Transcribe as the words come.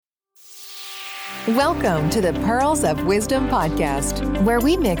Welcome to the Pearls of Wisdom podcast, where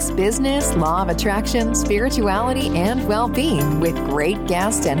we mix business, law of attraction, spirituality, and well-being with great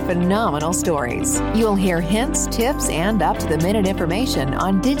guests and phenomenal stories. You'll hear hints, tips, and up-to-the-minute information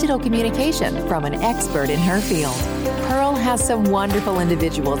on digital communication from an expert in her field. Pearl has some wonderful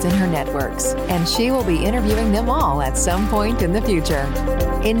individuals in her networks, and she will be interviewing them all at some point in the future.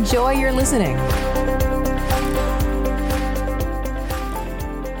 Enjoy your listening.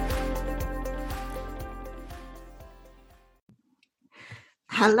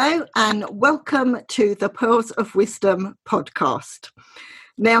 Hello and welcome to the Pearls of Wisdom podcast.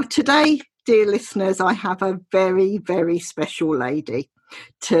 Now today, dear listeners, I have a very, very special lady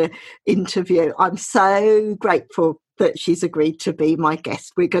to interview. I'm so grateful that she's agreed to be my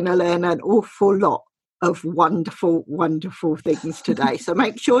guest. We're going to learn an awful lot of wonderful, wonderful things today. So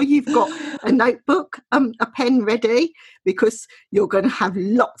make sure you've got a notebook, a pen ready, because you're going to have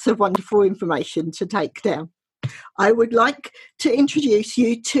lots of wonderful information to take down. I would like to introduce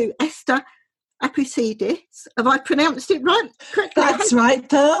you to Esther Apousidis. Have I pronounced it right? Correctly? That's right,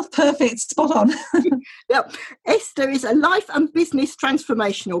 Pearl. Perfect. Spot on. Yep. Esther is a life and business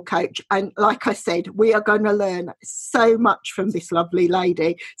transformational coach. And like I said, we are going to learn so much from this lovely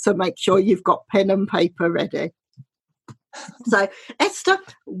lady. So make sure you've got pen and paper ready. So, Esther,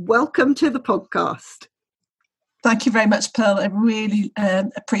 welcome to the podcast. Thank you very much, Pearl. I really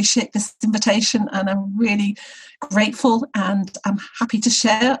appreciate this invitation, and I'm really grateful, and I'm happy to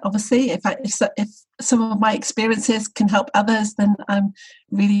share. Obviously, if some of my experiences can help others, then I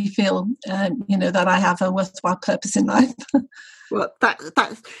really feel that I have a worthwhile purpose in life. Well, that's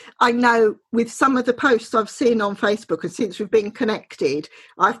I know with some of the posts I've seen on Facebook, and since we've been connected,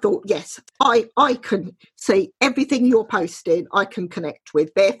 I've thought, yes, I can see everything you're posting, I can connect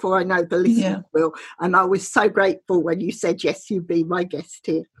with. Therefore, I know the listeners will. And I was so grateful when you said, yes, you'd be my guest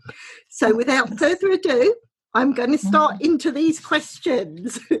here. So without further ado, I'm going to start into these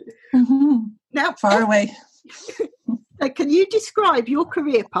questions. Now, far away. Can you describe your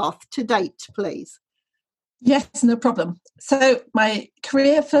career path to date, please? Yes, no problem. So my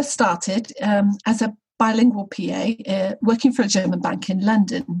career first started as a bilingual PA working for a German bank in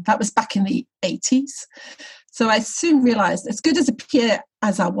London. That was back in the 80s. So I soon realised, as good as a PA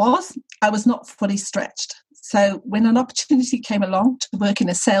as I was not fully stretched. So when an opportunity came along to work in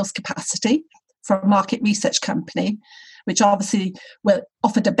a sales capacity for a market research company, which obviously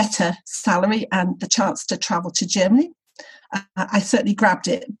offered a better salary and the chance to travel to Germany, I certainly grabbed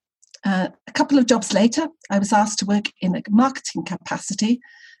it. A couple of jobs later, I was asked to work in a marketing capacity,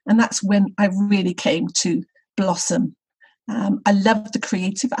 and that's when I really came to blossom. I love the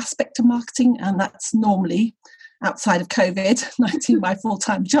creative aspect of marketing, and that's normally, outside of COVID-19, my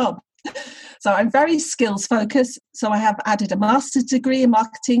full-time job. So I'm very skills focused. So I have added a master's degree in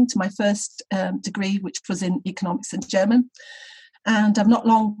marketing to my first degree, which was in economics and German. And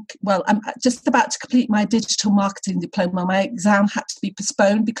I'm just about to complete my digital marketing diploma. My exam had to be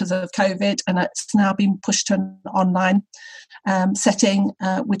postponed because of COVID, and it's now been pushed to an online setting,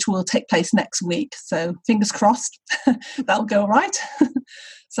 which will take place next week. So fingers crossed, that'll go all right.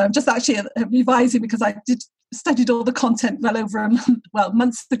 So I'm just actually revising because I studied all the content well over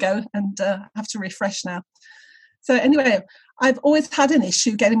months ago, and have to refresh now. So anyway, I've always had an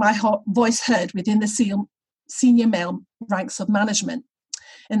issue getting my voice heard within the senior male ranks of management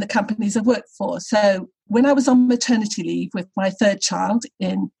in the companies I've worked for. So when I was on maternity leave with my third child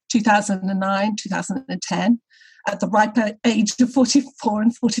in 2009, 2010, at the ripe age of 44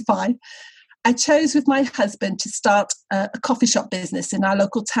 and 45, I chose with my husband to start a coffee shop business in our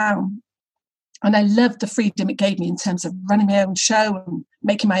local town. And I loved the freedom it gave me in terms of running my own show and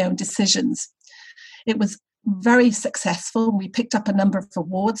making my own decisions. It was very successful. We picked up a number of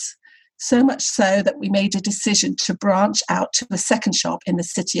awards, so much so that we made a decision to branch out to a second shop in the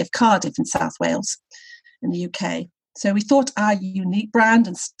city of Cardiff in South Wales in the UK. So we thought our unique brand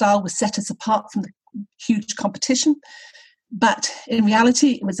and style would set us apart from the huge competition. But in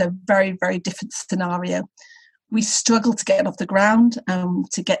reality, it was a very, very different scenario. We struggled to get off the ground,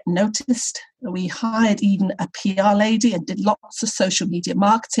 to get noticed. We hired even a PR lady and did lots of social media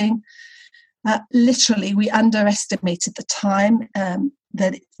marketing. Literally, we underestimated the time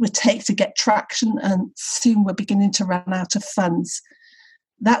that it would take to get traction, and soon we're beginning to run out of funds.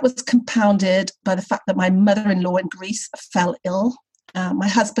 That was compounded by the fact that my mother-in-law in Greece fell ill. My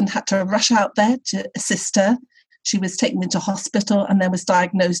husband had to rush out there to assist her. She was taken into hospital and then was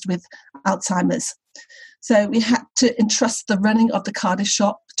diagnosed with Alzheimer's. So we had to entrust the running of the Cardiff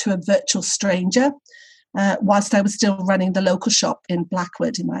shop to a virtual stranger, whilst I was still running the local shop in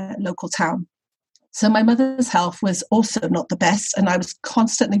Blackwood in my local town. So my mother's health was also not the best, and I was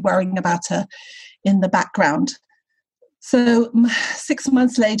constantly worrying about her in the background. So 6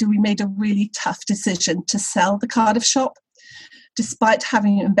 months later, we made a really tough decision to sell the Cardiff shop, despite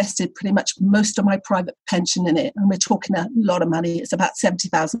having invested pretty much most of my private pension in it. And we're talking a lot of money. It's about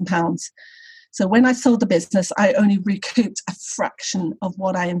 £70,000. So when I sold the business, I only recouped a fraction of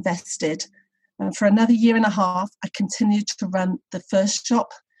what I invested. And for another year and a half, I continued to run the first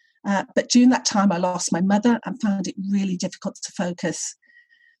shop. But during that time, I lost my mother and found it really difficult to focus.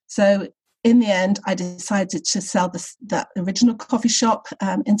 So in the end, I decided to sell the original coffee shop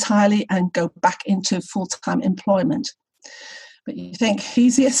entirely and go back into full-time employment. But you think,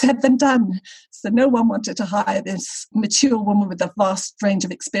 easier said than done. So no one wanted to hire this mature woman with a vast range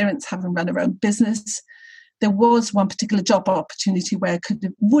of experience, having run her own business. There was one particular job opportunity where I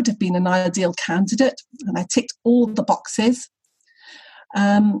would have been an ideal candidate, and I ticked all the boxes.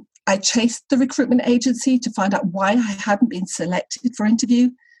 I chased the recruitment agency to find out why I hadn't been selected for interview.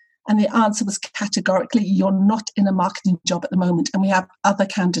 And the answer was categorically, you're not in a marketing job at the moment, and we have other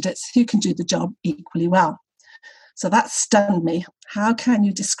candidates who can do the job equally well. So that stunned me. How can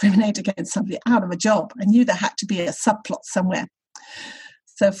you discriminate against somebody out of a job? I knew there had to be a subplot somewhere.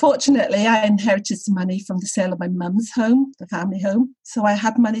 So fortunately, I inherited some money from the sale of my mum's home, the family home. So I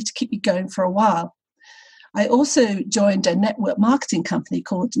had money to keep me going for a while. I also joined a network marketing company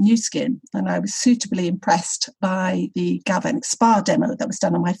called Nu Skin, and I was suitably impressed by the galvanic spa demo that was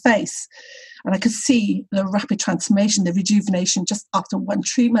done on my face. And I could see the rapid transformation, the rejuvenation just after one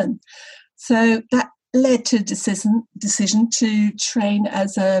treatment. So that led to a decision to train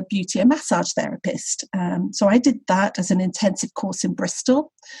as a beauty and massage therapist. So I did that as an intensive course in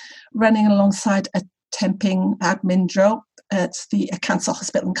Bristol, running alongside a temping admin job at the Cancer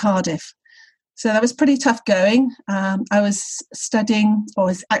Hospital in Cardiff. So that was pretty tough going. I was studying, or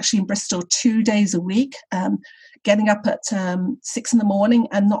was actually in Bristol 2 days a week, getting up at 6 a.m.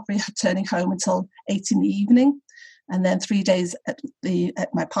 and not returning home until 8 p.m. And then 3 days at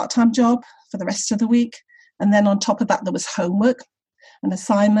my part-time job for the rest of the week. And then on top of that, there was homework and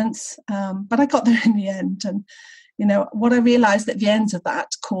assignments. But I got there in the end. And, you know, what I realized at the end of that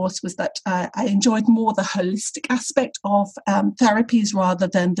course was that I enjoyed more the holistic aspect of therapies rather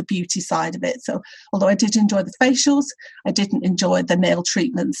than the beauty side of it. So although I did enjoy the facials, I didn't enjoy the nail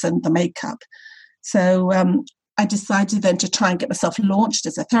treatments and the makeup. So I decided then to try and get myself launched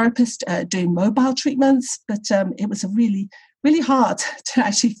as a therapist, doing mobile treatments, but it was really, really hard to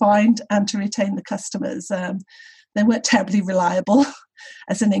actually find and to retain the customers. They weren't terribly reliable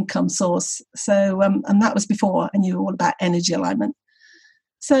as an income source. So, and that was before I knew all about energy alignment.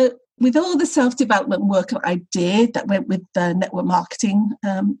 So with all the self-development work that I did that went with the network marketing,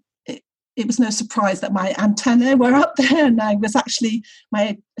 it was no surprise that my antennae were up there, and my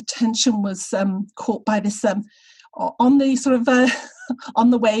attention was caught by this on the sort of on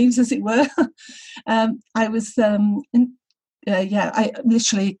the waves, as it were. I was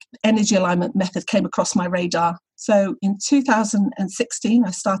literally energy alignment method came across my radar. So in 2016,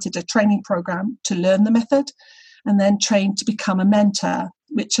 I started a training program to learn the method, and then trained to become a mentor,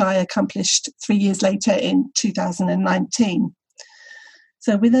 which I accomplished 3 years later in 2019.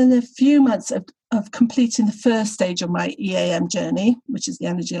 So within a few months of completing the first stage of my EAM journey, which is the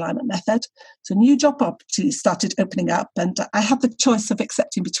energy alignment method, so new job opportunities started opening up, and I had the choice of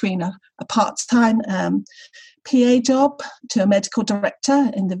accepting between a part-time PA job to a medical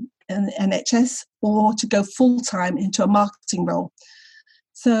director in the NHS, or to go full-time into a marketing role.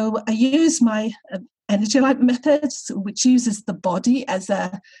 So I use my energy alignment method, which uses the body as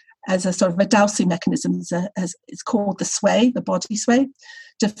a sort of a dowsing mechanism, as it's called the body sway,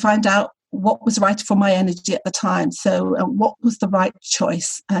 to find out what was right for my energy at the time. So what was the right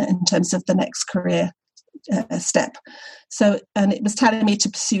choice in terms of the next career step. So, and it was telling me to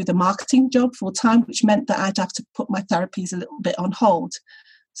pursue the marketing job full time, which meant that I'd have to put my therapies a little bit on hold.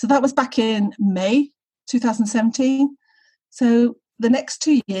 So that was back in May 2017. So the next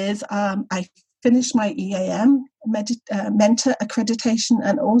 2 years, I finished my EAM mentor accreditation,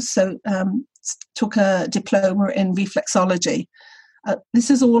 and also took a diploma in reflexology. This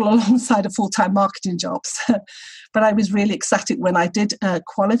is all alongside a full-time marketing job. But I was really ecstatic when I did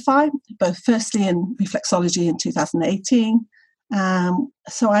qualify, both firstly in reflexology in 2018.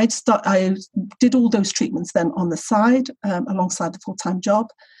 So I did all those treatments then on the side, alongside the full-time job.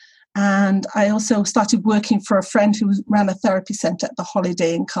 And I also started working for a friend who ran a therapy centre at the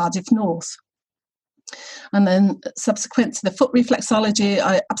Holiday in Cardiff North. And then subsequent to the foot reflexology,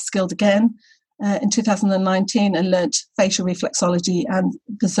 I upskilled again in 2019 and learnt facial reflexology and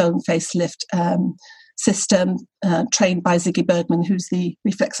the Zone facelift system, trained by Ziggy Bergman, who's the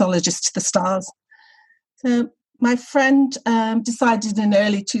reflexologist to the stars. So my friend decided in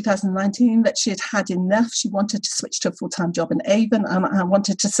early 2019 that she had had enough. She wanted to switch to a full-time job in Avon, and I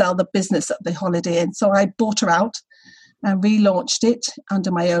wanted to sell the business at the Holiday Inn. So I bought her out and relaunched it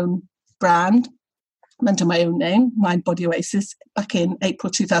under my own brand, under my own name, Mind Body Oasis, back in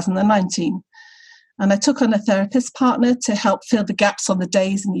April 2019. And I took on a therapist partner to help fill the gaps on the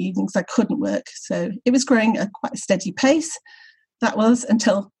days and the evenings I couldn't work. So it was growing at quite a steady pace. That was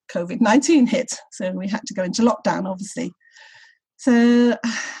until COVID-19 hit. So we had to go into lockdown, obviously. So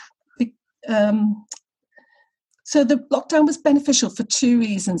the lockdown was beneficial for two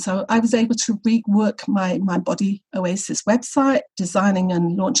reasons. So I was able to rework my Body Oasis website, designing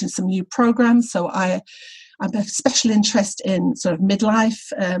and launching some new programs. So I have a special interest in sort of midlife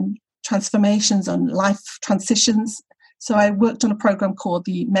transformations, on life transitions. So I worked on a program called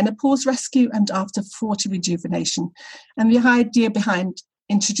the Menopause Rescue and After 40 Rejuvenation. And the idea behind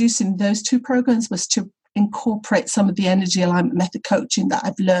introducing those two programs was to incorporate some of the energy alignment method coaching that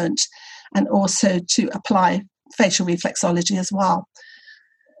I've learned, and also to apply facial reflexology as well.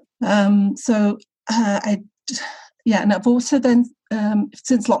 And I've also then,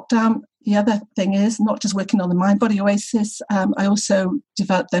 since lockdown, the other thing is not just working on the Mind Body Oasis, I also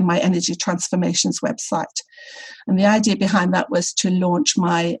developed then my Energy Transformations website. And the idea behind that was to launch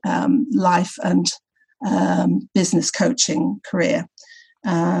my life and business coaching career.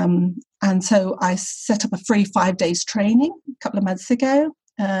 And so I set up a free 5 days training a couple of months ago,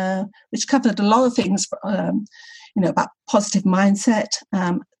 which covered a lot of things, about positive mindset,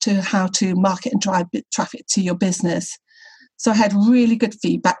 to how to market and drive traffic to your business. So I had really good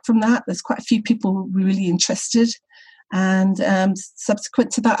feedback from that. There's quite a few people really interested. And subsequent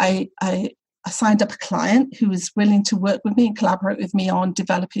to that, I signed up a client who was willing to work with me and collaborate with me on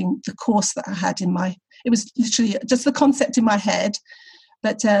developing the course that I had it was literally just the concept in my head.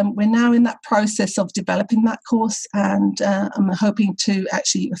 But we're now in that process of developing that course, and I'm hoping to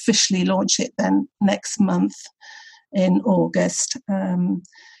actually officially launch it then next month in August.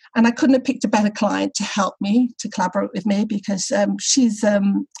 And I couldn't have picked a better client to help me, to collaborate with me, because she's a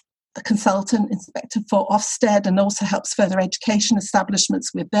consultant inspector for Ofsted and also helps further education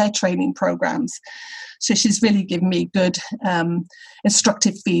establishments with their training programs. So she's really given me good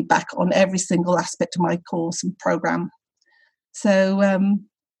instructive feedback on every single aspect of my course and program. So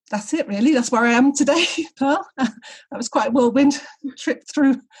that's it, really. That's where I am today, Pearl. That was quite a whirlwind trip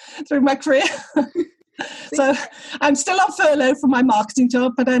through my career. So I'm still on furlough from my marketing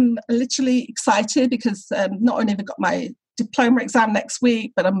job, but I'm literally excited because not only have I got my diploma exam next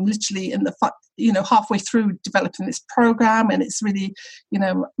week, but I'm literally in the halfway through developing this program, and it's really,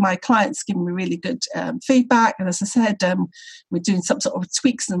 my clients giving me really good feedback. And as I said, we're doing some sort of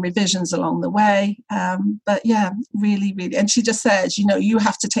tweaks and revisions along the way. But yeah, really, really. And she just says, you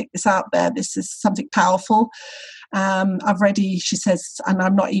have to take this out there. This is something powerful. She says, and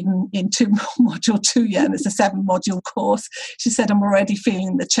I'm not even into module 2 yet, and it's a 7-module course. She said, I'm already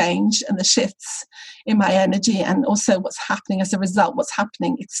feeling the change and the shifts in my energy, and also what's happening as a result, what's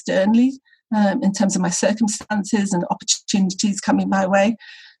happening externally in terms of my circumstances and opportunities coming my way.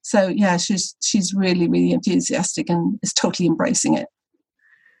 So yeah, she's really, really enthusiastic and is totally embracing it.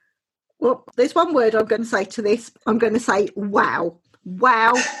 Well, there's one word I'm going to say to this. I'm going to say, wow.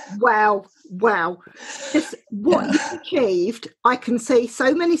 Wow, wow, wow. Just what you've achieved. I can see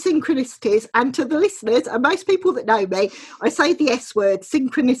so many synchronicities, and to the listeners and most people that know me, I say the S word,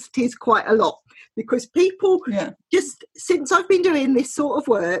 synchronicities, quite a lot, because people, just since I've been doing this sort of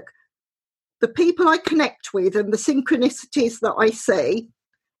work, the people I connect with and the synchronicities that I see,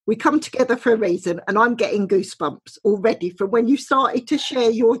 we come together for a reason, and I'm getting goosebumps already from when you started to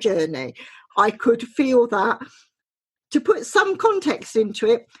share your journey. I could feel that. To put some context into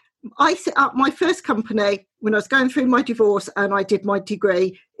it, I set up my first company when I was going through my divorce, and I did my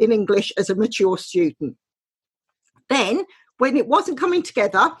degree in English as a mature student. Then, when it wasn't coming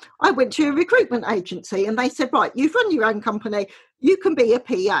together, I went to a recruitment agency, and they said, right, you've run your own company, you can be a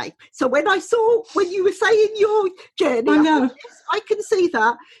PA. So when you were saying your journey, I thought, yes, I can see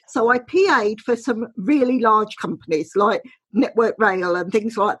that. So I PA'd for some really large companies like Network Rail and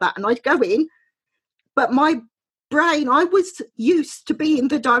things like that. And I'd go in, but my brain, I was used to being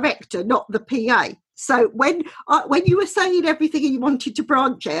the director, not the PA. So when you were saying everything and you wanted to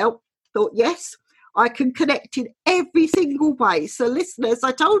branch out, I thought, yes, I can connect in every single way. So listeners,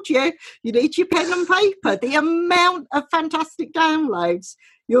 I told you need your pen and paper. The amount of fantastic downloads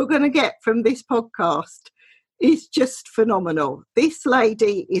you're going to get from this podcast is just phenomenal. This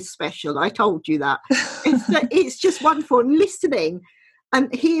lady is special. I told you that. It's just wonderful. And listening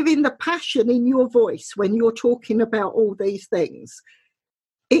and hearing the passion in your voice when you're talking about all these things,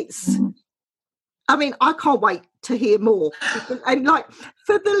 it's I mean, I can't wait to hear more. And like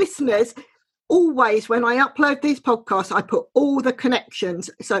for the listeners, always when I upload these podcasts, I put all the connections.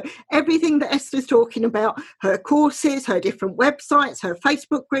 So everything that Esther's talking about, her courses, her different websites, her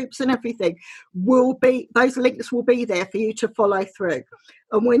Facebook groups and everything will be, those links will be there for you to follow through.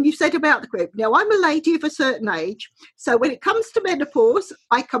 And when you said about the group, now I'm a lady of a certain age. So when it comes to menopause,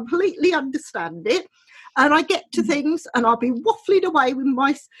 I completely understand it. And I get to things and I'll be waffling away with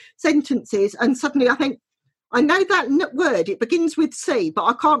my sentences. And suddenly I think, I know that word, it begins with C, but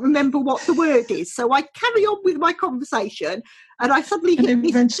I can't remember what the word is. So I carry on with my conversation and I suddenly hit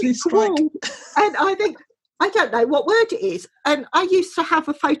this wall. And I think, I don't know what word it is. And I used to have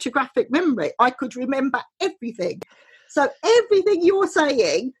a photographic memory. I could remember everything. So everything you're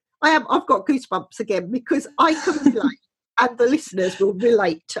saying, I've got goosebumps again because I can relate and the listeners will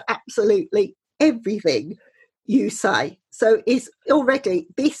relate to absolutely everything you say. So it's already,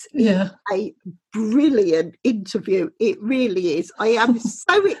 this is a brilliant interview. It really is. I am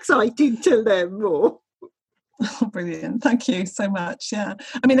so excited to learn more. Oh, brilliant. Thank you so much. Yeah.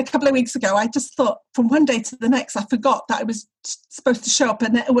 I mean, a couple of weeks ago, I just thought from one day to the next, I forgot that I was supposed to show up at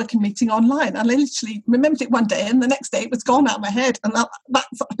a networking meeting online. And I literally remembered it one day and the next day it was gone out of my head. And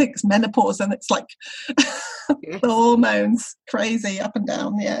that's, I think it's menopause and it's like the hormones, crazy up and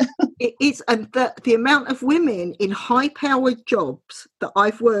down. Yeah. It is. And the amount of women in high-powered jobs that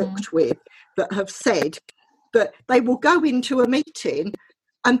I've worked with that have said that they will go into a meeting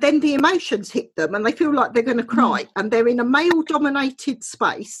and then the emotions hit them and they feel like they're going to cry and they're in a male-dominated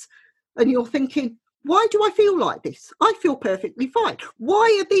space and you're thinking, why do I feel like this? I feel perfectly fine.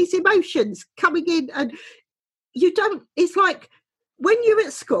 Why are these emotions coming in? And you don't, it's like when you're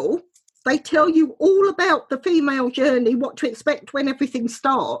at school, they tell you all about the female journey, what to expect when everything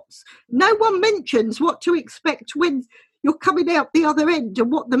starts. No one mentions what to expect when you're coming out the other end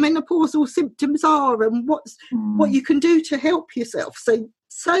and what the menopausal symptoms are and what you can do to help yourself.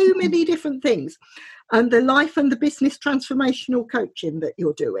 So many different things. And the life and the business transformational coaching that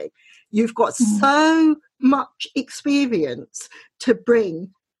you're doing, you've got so much experience to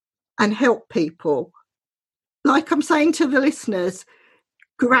bring and help people. Like I'm saying to the listeners,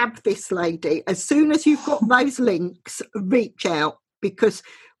 grab this lady. As soon as you've got those links, reach out, because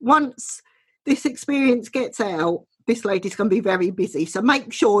once this experience gets out, this lady's going to be very busy. So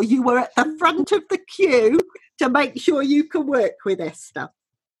make sure you are at the front of the queue to make sure you can work with Esther.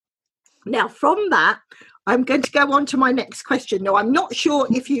 Now, from that, I'm going to go on to my next question. Now, I'm not sure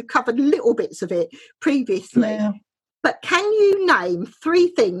if you covered little bits of it previously, but can you name 3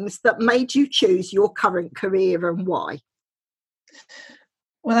 things that made you choose your current career and why?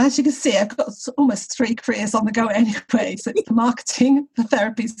 Well, as you can see, I've got almost 3 careers on the go anyway. So it's the marketing, the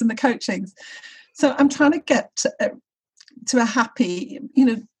therapies and the coachings. So I'm trying to get to a happy,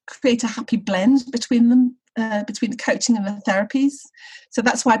 create a happy blend between them, between the coaching and the therapies. So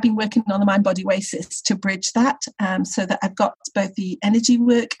that's why I've been working on the Mind Body Oasis to bridge that, so that I've got both the energy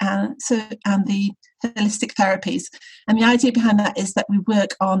work and the holistic therapies. And the idea behind that is that we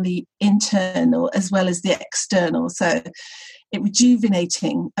work on the internal as well as the external. So it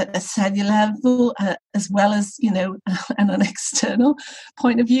rejuvenating at a cellular level as well as, and an external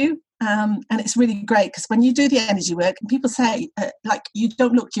point of view. And it's really great because when you do the energy work, and people say, you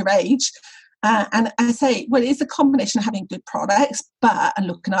don't look your age. And I say, well, it is a combination of having good products and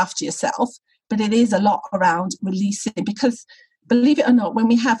looking after yourself. But it is a lot around releasing, because believe it or not, when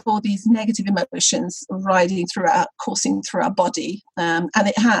we have all these negative emotions coursing through our body, and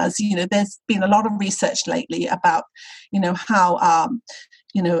it has, there's been a lot of research lately about, how our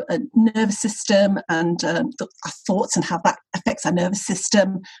nervous system and our thoughts and how that affects our nervous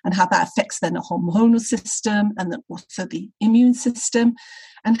system and how that affects then the hormonal system and then also the immune system,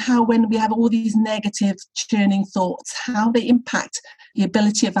 and how when we have all these negative churning thoughts, how they impact the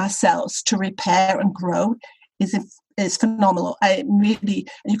ability of our cells to repair and grow is phenomenal.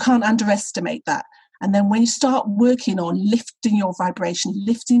 You can't underestimate that. And then when you start working on lifting your vibration,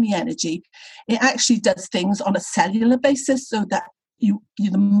 lifting the energy, it actually does things on a cellular basis so that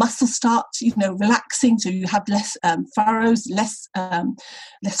the muscles start, relaxing, so you have less furrows, less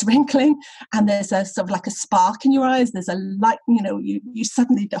wrinkling, and there's a sort of like a spark in your eyes. There's a light, you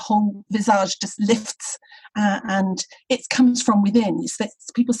suddenly the whole visage just lifts, and it comes from within.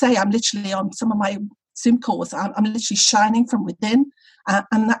 People say I'm literally on some of my Zoom calls, I'm literally shining from within,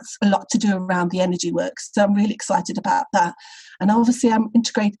 and that's a lot to do around the energy work. So I'm really excited about that. And obviously I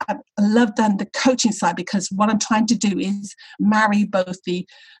love then the coaching side, because what I'm trying to do is marry both the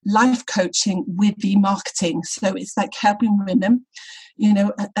life coaching with the marketing. So it's like helping women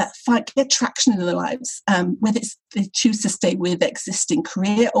get traction in their lives, whether they choose to stay with their existing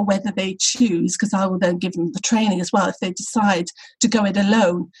career or whether they choose, because I will then give them the training as well, if they decide to go it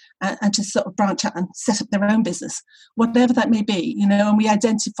alone and to sort of branch out and set up their own business, whatever that may be, and we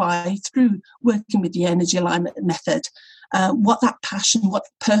identify through working with the energy alignment method what that passion, what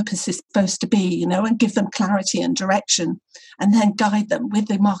purpose is supposed to be, and give them clarity and direction, and then guide them with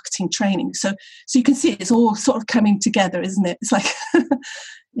the marketing training. So you can see it's all sort of coming together, isn't it? It's like,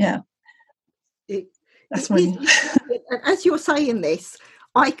 yeah. That's when. As you're saying this,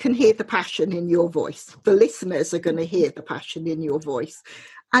 I can hear the passion in your voice. The listeners are going to hear the passion in your voice.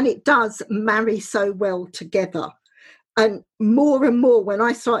 And it does marry so well together. And more, when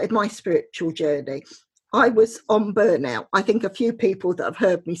I started my spiritual journey, I was on burnout. I think a few people that have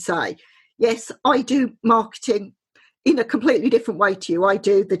heard me say, yes, I do marketing in a completely different way to you. I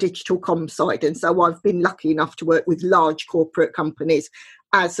do the digital comms side. And so I've been lucky enough to work with large corporate companies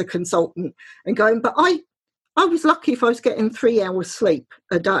as a consultant and going, but I was lucky if I was getting 3 hours sleep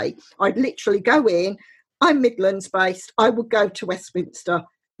a day. I'd literally go in, I'm Midlands based, I would go to Westminster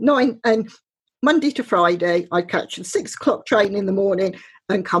 9 and Monday to Friday, I'd catch a 6 o'clock train in the morning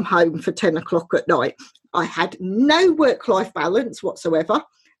and come home for 10 o'clock at night. I had no work-life balance whatsoever.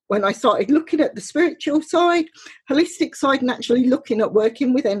 When I started looking at the spiritual side, holistic side, and actually looking at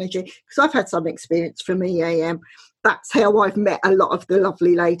working with energy, because I've had some experience from EAM, that's how I've met a lot of the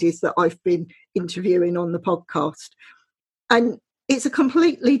lovely ladies that I've been interviewing on the podcast. And it's a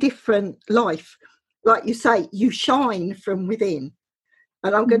completely different life. Like you say, you shine from within.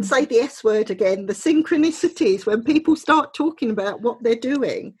 And I'm going to say the S word again, the synchronicities, when people start talking about what they're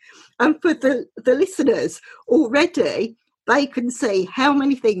doing. And for the listeners already, they can see how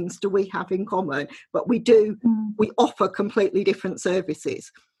many things do we have in common, but we offer completely different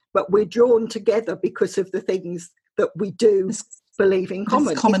services, but we're drawn together because of the things that we do believe in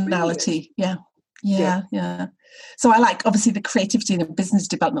common. Commonality, yeah. So I like, obviously, the creativity and business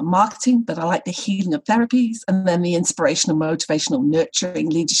development marketing, but I like the healing of therapies, and then the inspirational, motivational, nurturing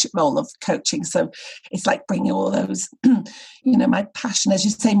leadership role of coaching. So it's like bringing all those, my passion, as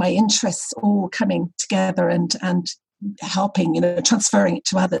you say, my interests all coming together and helping, transferring it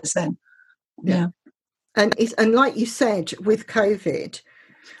to others then. Yeah. And like you said, with COVID,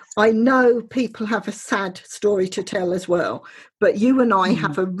 I know people have a sad story to tell as well, but you and I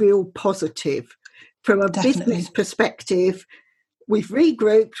have a real positive. From a business perspective, we've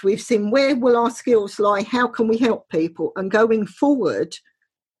regrouped, we've seen where will our skills lie, how can we help people? And going forward,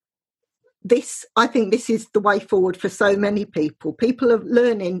 I think this is the way forward for so many people. People are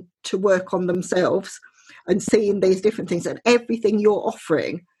learning to work on themselves and seeing these different things, and everything you're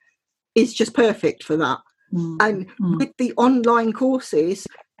offering is just perfect for that. And with the online courses,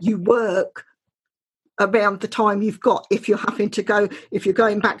 you work around the time you've got. If you're having to go, if you're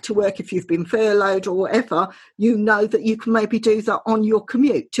going back to work, if you've been furloughed or whatever, you know that you can maybe do that on your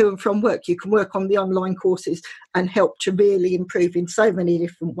commute to and from work. You can work on the online courses and help to really improve in so many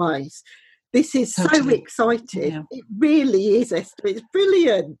different ways. This is so exciting. Yeah. It really is, Esther. It's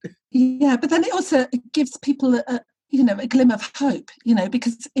brilliant. Yeah, but then it also gives people a glimmer of hope,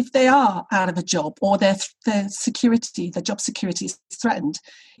 because if they are out of a job or their security, their job security is threatened,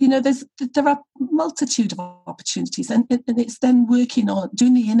 there are multitude of opportunities, and it's then working on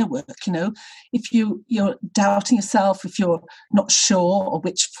doing the inner work. If you're doubting yourself, if you're not sure or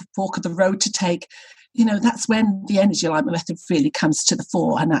which fork of the road to take, that's when the energy alignment method really comes to the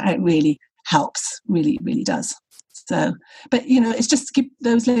fore, and it really helps, really, really does. So, but it's just to give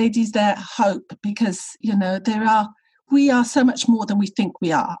those ladies their hope, because we are so much more than we think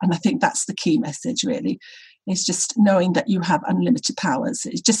we are. And I think that's the key message, really. It's just knowing that you have unlimited powers.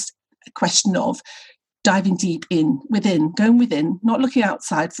 It's just a question of diving deep going within, not looking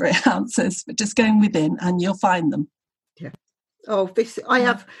outside for answers, but just going within, and you'll find them. Yeah. Oh,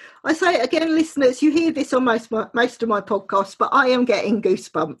 I say it again, listeners, you hear this on most of my podcasts, but I am getting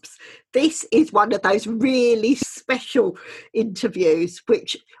goosebumps. This is one of those really special interviews,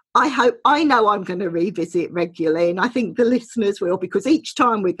 which I know I'm going to revisit regularly, and I think the listeners will, because each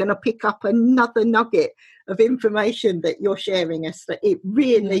time we're going to pick up another nugget of information that you're sharing, Esther. It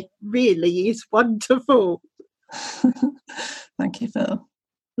really, really is wonderful. Thank you, Phil.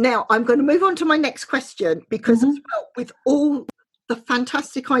 Now, I'm going to move on to my next question, because as well, with all the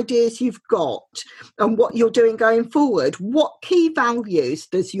fantastic ideas you've got and what you're doing going forward, what key values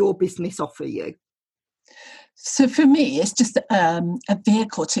does your business offer you? So for me, it's just a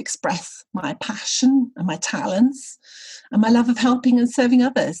vehicle to express my passion and my talents and my love of helping and serving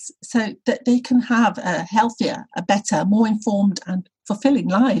others, so that they can have a healthier, a better, more informed and fulfilling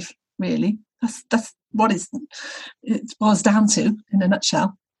life, really. what it boils down to in a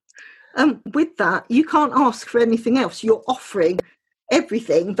nutshell. With that, you can't ask for anything else. You're offering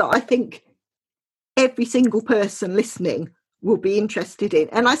everything that I think every single person listening will be interested in.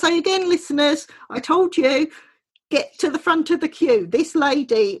 And I say again, listeners, I told you, get to the front of the queue. This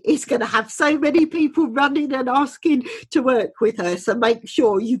lady is going to have so many people running and asking to work with her. So make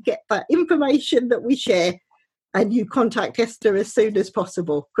sure you get that information that we share and you contact Esther as soon as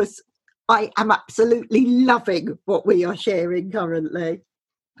possible, because I am absolutely loving what we are sharing currently.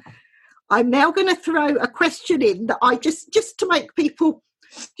 I'm now going to throw a question in that I just to make people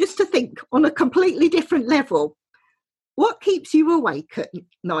just to think on a completely different level. What keeps you awake at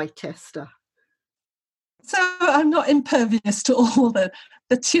night, Esther? So I'm not impervious to all the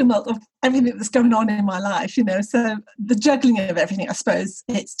tumult of everything that's going on in my life, so the juggling of everything, I suppose.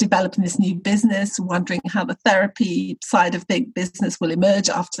 It's developing this new business, wondering how the therapy side of the business will emerge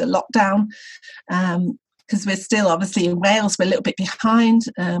after the lockdown, because we're still obviously in Wales, we're a little bit behind,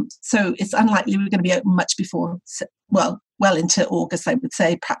 so it's unlikely we're going to be open much before, well into August, I would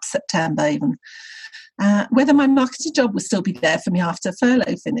say, perhaps September even. Whether my marketing job will still be there for me after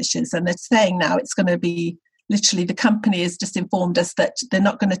furlough finishes. And they're saying now it's going to be, literally the company has just informed us that they're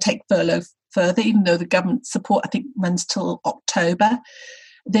not going to take furlough further, even though the government support, I think, runs till October.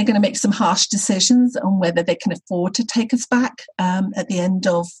 They're going to make some harsh decisions on whether they can afford to take us back at the end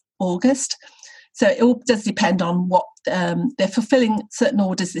of August. So it all does depend on what they're fulfilling certain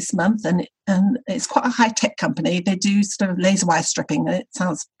orders this month. And it's quite a high-tech company. They do sort of laser wire stripping. It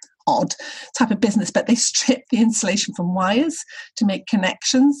sounds odd type of business, but they strip the insulation from wires to make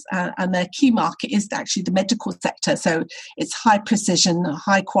connections, and their key market is actually the medical sector. So it's high precision,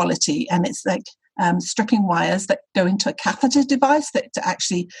 high quality, and it's like stripping wires that go into a catheter device that to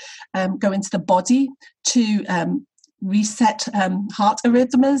actually go into the body to reset heart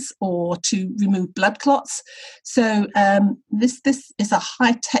arrhythmias or to remove blood clots. So this is a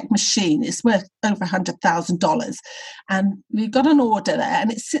high-tech machine. It's worth over $100,000, and we've got an order there,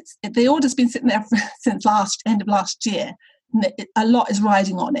 and the order's been sitting there since end of last year. A lot is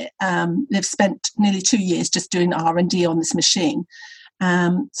riding on it. They've spent nearly 2 years just doing R&D on this machine.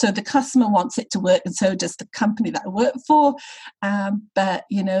 So the customer wants it to work, and so does the company that I work for. But,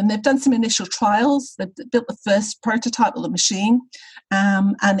 and they've done some initial trials. They've built the first prototype of the machine,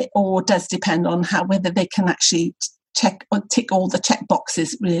 and it all does depend on whether they can actually check or tick all the check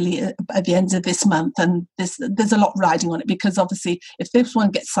boxes really at the end of this month. And there's a lot riding on it, because obviously if this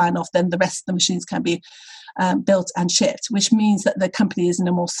one gets signed off, then the rest of the machines can be built and shipped, which means that the company is in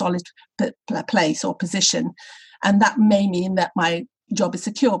a more solid place or position. And that may mean that my job is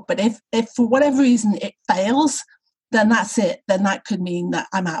secure. But if for whatever reason it fails, then that's it. Then that could mean that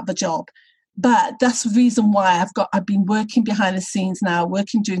I'm out of a job. But that's the reason why I've been working behind the scenes now,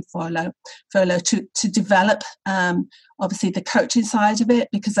 working during furlough to develop obviously the coaching side of it,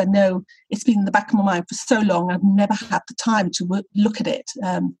 because I know it's been in the back of my mind for so long. I've never had the time to look at it,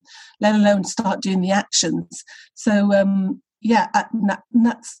 let alone start doing the actions. So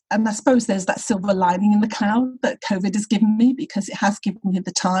and I suppose there's that silver lining in the cloud that COVID has given me, because it has given me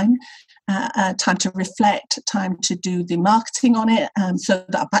the time to reflect, time to do the marketing on it, so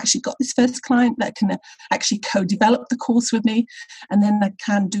that I've actually got this first client that can actually co-develop the course with me, and then I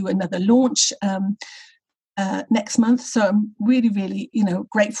can do another launch next month. So I'm really, really,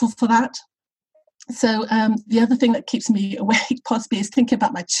 grateful for that. So the other thing that keeps me awake possibly is thinking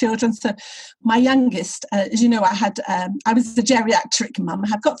about my children. So my youngest, as you know, I was a geriatric mum.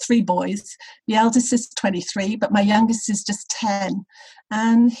 I've got 3 boys. The eldest is 23, but my youngest is just 10.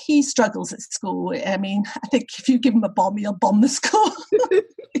 And he struggles at school. I mean, I think if you give him a bomb, he'll bomb the school.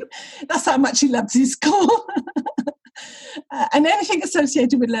 That's how much he loves his school. And anything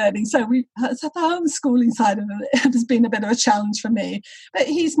associated with learning. So the homeschooling side of it has been a bit of a challenge for me. But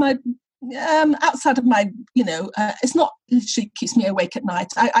he's my... outside of my, it's not literally keeps me awake at night.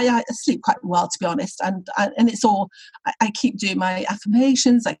 I sleep quite well, to be honest, and it's all I keep doing my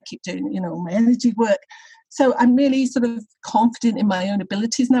affirmations. I keep doing, my energy work. So I'm really sort of confident in my own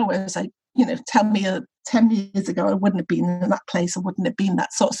abilities now. Whereas 10 years ago, I wouldn't have been in that place. I wouldn't have been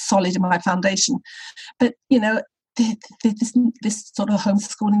that sort of solid in my foundation. But this sort of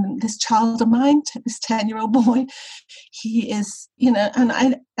homeschooling, this child of mine, this 10-year-old boy, he is,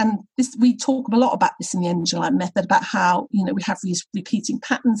 we talk a lot about this in the Angel Eye method, about how, we have these repeating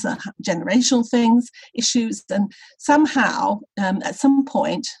patterns, generational things, issues, and somehow, at some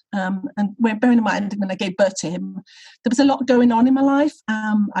point, And bearing in mind, when I gave birth to him, there was a lot going on in my life.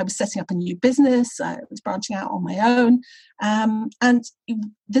 I was setting up a new business. I was branching out on my own. And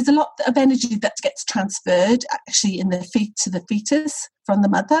there's a lot of energy that gets transferred actually to the fetus from the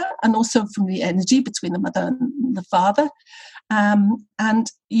mother, and also from the energy between the mother and the father. And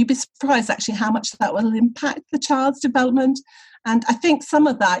you'd be surprised actually how much that will impact the child's development. And I think some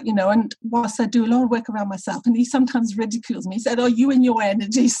of that, and whilst I do a lot of work around myself, and he sometimes ridicules me, he said, "Oh, you and your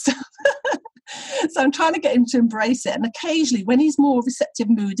energy stuff." So I'm trying to get him to embrace it. And occasionally, when he's more receptive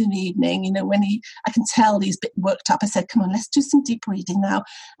mood in the evening, when I can tell he's a bit worked up, I said, "Come on, let's do some deep breathing now.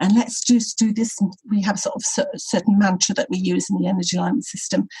 And let's just do this." And we have sort of a certain mantra that we use in the energy alignment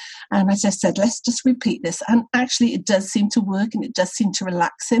system. And I just said, let's just repeat this. And actually, it does seem to work, and it does seem to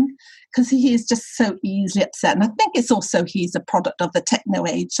relax him, because he is just so easily upset. And I think it's also he's a product of the techno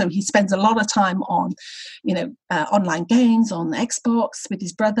age. So he spends a lot of time on, online games, on Xbox with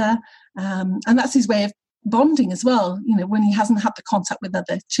his brother. And that's his way of bonding as well, when he hasn't had the contact with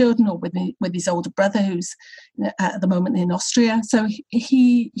other children, or with his older brother, who's at the moment in Austria. So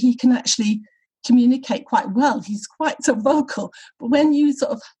he can actually communicate quite well. He's quite so vocal. But when you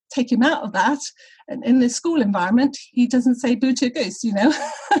sort of take him out of that, and in the school environment, he doesn't say boo to a goose,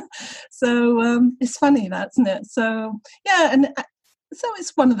 So it's funny, that, isn't it? So, yeah, and so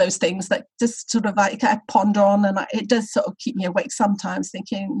it's one of those things that just sort of I ponder on, and it does sort of keep me awake sometimes,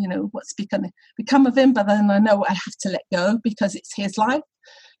 thinking, what's become of him. But then I know I have to let go, because it's his life.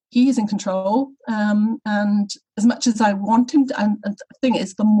 He is in control. And as much as I want him to, and the thing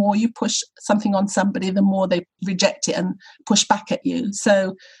is, the more you push something on somebody, the more they reject it and push back at you.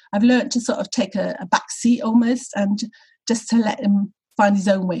 So I've learned to sort of take a back seat almost, and just to let him find his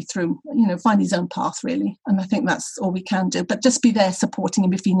own way through, find his own path, really. And I think that's all we can do. But just be there supporting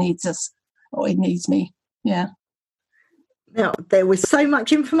him if he needs us, or he needs me. Yeah. Now, there was so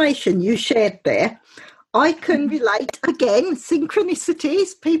much information you shared there. I can relate, again,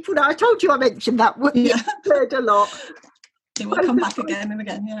 synchronicities. People, I told you I mentioned that word. Yeah. Heard a lot. It will come back again and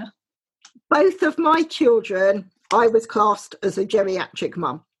again, yeah. Both of my children, I was classed as a geriatric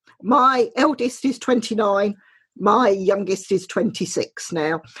mum. My eldest is 29. My youngest is 26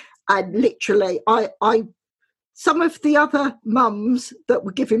 now. And literally, some of the other mums that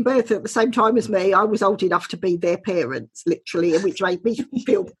were giving birth at the same time as me, I was old enough to be their parents, literally, which made me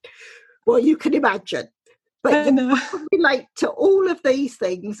feel, well, you can imagine. But I can relate to all of these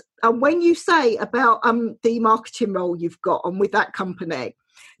things. And when you say about the marketing role you've got on with that company,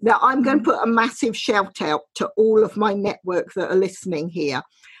 now I'm going to put a massive shout out to all of my network that are listening here.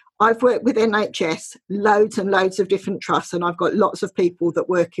 I've worked with NHS, loads and loads of different trusts, and I've got lots of people that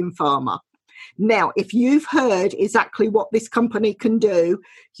work in pharma. Now, if you've heard exactly what this company can do,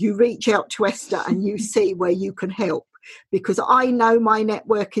 you reach out to Esther and you see where you can help. Because I know my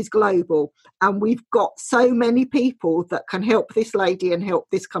network is global, and we've got so many people that can help this lady and help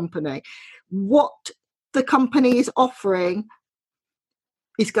this company. What the company is offering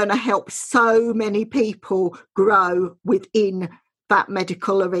is going to help so many people grow within that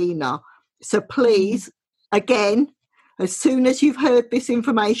medical arena. So please, again, as soon as you've heard this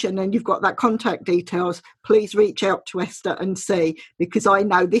information and you've got that contact details, please reach out to Esther and see, because I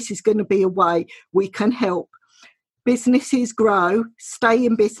know this is going to be a way we can help businesses grow, stay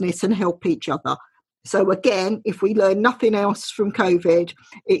in business and help each other. So again, if we learn nothing else from COVID,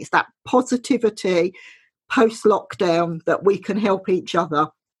 it's that positivity post-lockdown that we can help each other.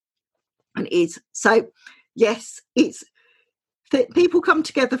 And so, yes, it's that people come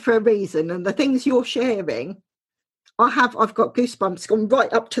together for a reason, and the things you're sharing, I've got goosebumps gone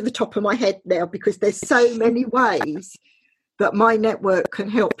right up to the top of my head now, because there's so many ways that my network can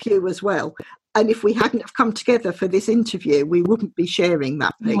help you as well. And if we hadn't have come together for this interview, we wouldn't be sharing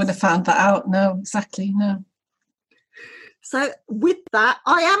that piece. We would have found that out. No, exactly. No. So with that,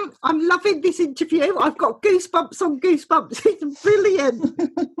 I'm loving this interview. I've got goosebumps on goosebumps. It's brilliant.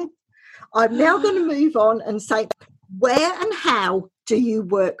 I'm now going to move on and say, where and how do you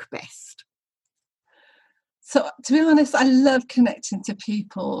work best? So to be honest, I love connecting to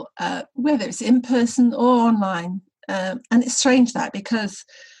people, whether it's in person or online. And it's strange that, because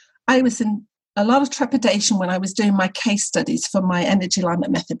I was in a lot of trepidation when I was doing my case studies for my energy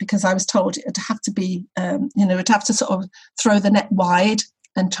alignment method, because I was told it'd have to be, it'd have to sort of throw the net wide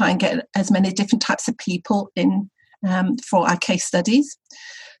and try and get as many different types of people in for our case studies.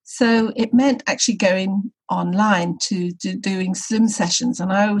 So it meant actually going online to doing Zoom sessions.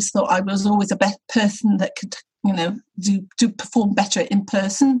 And I always thought I was always a better person that could, do perform better in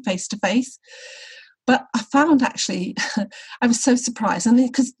person, face to face. But I found actually, I was so surprised. And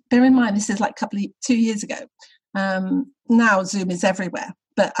because bear in mind, this is like 2 years ago. Now Zoom is everywhere.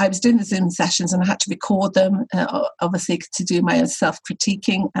 but I was doing the Zoom sessions and I had to record them, obviously to do my own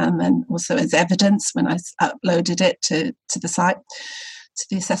self-critiquing, and then also as evidence when I uploaded it to the site, to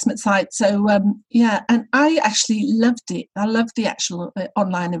the assessment site. So and I actually loved it. I loved the actual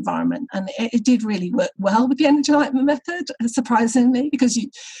online environment, and it did really work well with the energy alignment method, surprisingly, because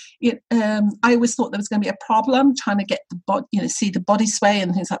I always thought there was going to be a problem trying to get the body, see the body sway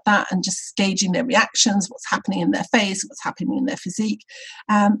and things like that, and just gauging their reactions, what's happening in their face, what's happening in their physique.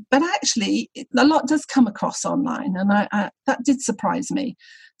 But actually, a lot does come across online, and I that did surprise me.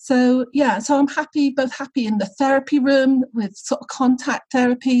 So so I'm both happy in the therapy room with sort of contact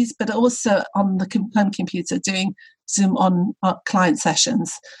therapies, but also on the home computer doing Zoom on client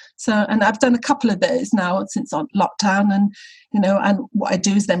sessions. So, and I've done a couple of those now since on lockdown, and and what I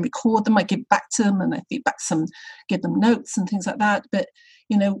do is then record them, I give back to them, and I feedback some, give them notes and things like that. But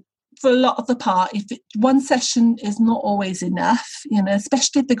for a lot of the part, one session is not always enough,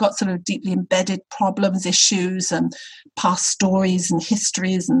 especially if they've got sort of deeply embedded problems, issues, and past stories and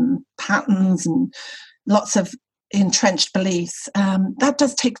histories and patterns and lots of entrenched beliefs. That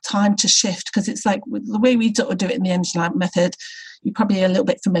does take time to shift, because it's like the way we do it in the energy alignment method. You're probably a little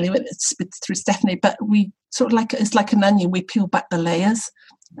bit familiar with it through Stephanie, but we sort of it's like an onion. We peel back the layers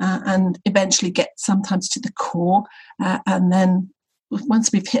and eventually get sometimes to the core, and then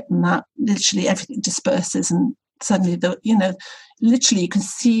once we've hit that, literally everything disperses, and suddenly literally you can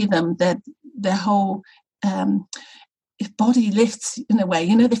see them, their whole body lifts in a way.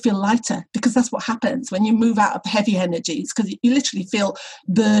 They feel lighter, because that's what happens when you move out of heavy energies, because you literally feel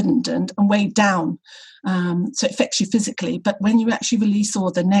burdened and weighed down. So it affects you physically, but when you actually release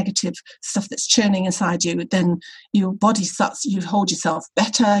all the negative stuff that's churning inside you, then your body starts, you hold yourself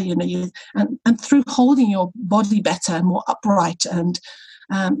better, and through holding your body better and more upright, and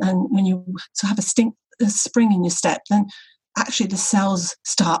when you have a spring in your step, then actually the cells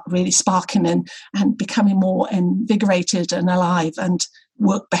start really sparking and becoming more invigorated and alive and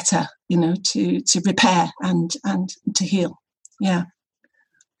work better, to repair and to heal. Yeah.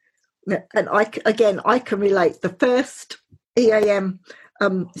 And I can relate. The first EAM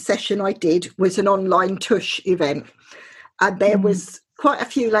session I did was an online tush event, and there was quite a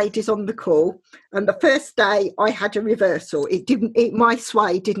few ladies on the call. And the first day I had a reversal. My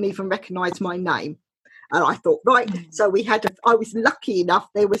sway didn't even recognise my name. And I thought, right, so I was lucky enough,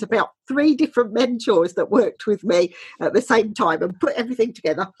 there was about 3 different mentors that worked with me at the same time and put everything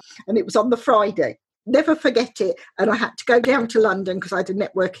together. And it was on the Friday. Never forget it. And I had to go down to London because I had a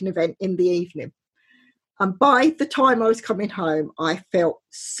networking event in the evening. And by the time I was coming home, I felt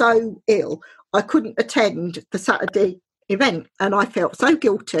so ill. I couldn't attend the Saturday event, and I felt so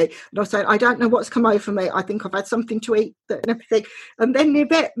guilty. And I was saying, I don't know what's come over me. I think I've had something to eat and everything. And then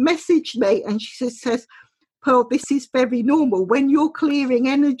Yvette messaged me, and she says, Pearl, this is very normal when you're clearing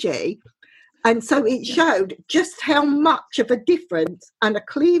energy. And so it showed just how much of a difference and a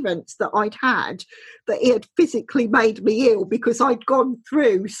clearance that I'd had, that it had physically made me ill because I'd gone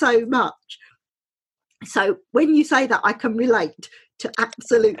through so much. So when you say that, I can relate to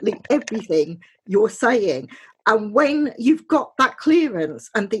absolutely everything you're saying. And when you've got that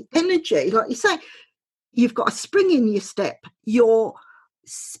clearance and the energy, like you say, you've got a spring in your step, you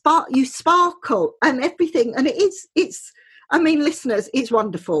sparkle and everything. And it's listeners, it's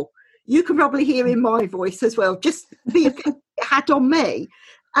wonderful. You can probably hear in my voice as well, just the effect it had on me.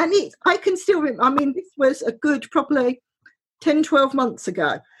 And I can still remember, this was a good probably 10, 12 months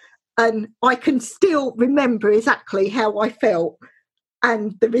ago. And I can still remember exactly how I felt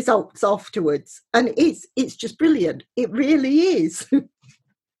and the results afterwards. And it's just brilliant. It really is.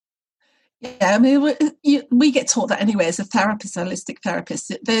 Yeah, we get taught that anyway as a therapist, a holistic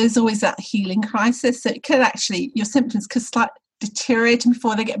therapist. There's always that healing crisis. So it could actually, your symptoms could start deteriorating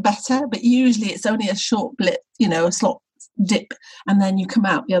before they get better, but usually it's only a short blip, a short dip, and then you come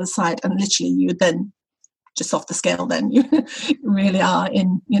out the other side, and literally you then just off the scale. Then you really are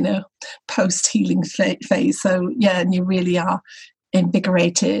in, post healing phase. So yeah, and you really are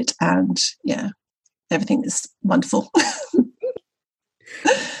invigorated, and everything is wonderful.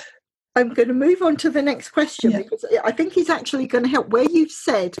 I'm going to move on to the next question because I think it's actually going to help. Where you've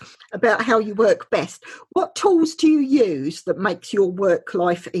said about how you work best, what tools do you use that makes your work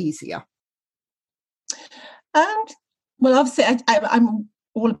life easier? Well, obviously, I'm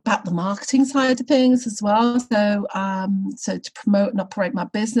all about the marketing side of things as well. So, so to promote and operate my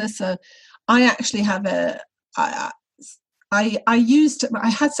business, so I actually have I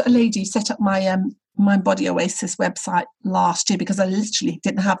had a lady set up my Mind Body Oasis website last year because I literally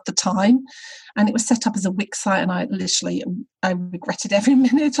didn't have the time, and it was set up as a Wix site, and I regretted every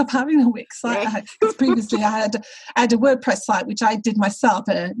minute of having a Wix site. Because previously I had a WordPress site which I did myself,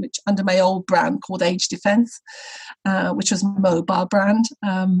 which under my old brand called Age Defense, which was a mobile brand.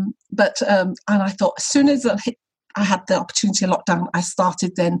 And I thought as soon as I had the opportunity of lockdown, I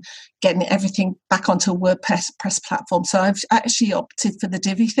started then getting everything back onto a WordPress platform. So I've actually opted for the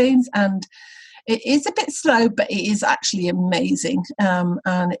Divi themes, and it is a bit slow, but it is actually amazing.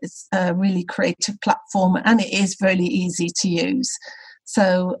 And it's a really creative platform, and it is really easy to use.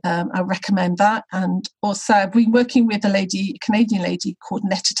 So I recommend that. And also I've been working with a Canadian lady called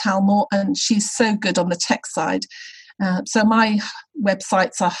Netta Talmore, and she's so good on the tech side. So my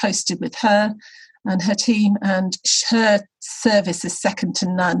websites are hosted with her and her team, and her service is second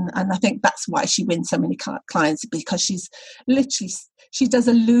to none. And I think that's why she wins so many clients, because she does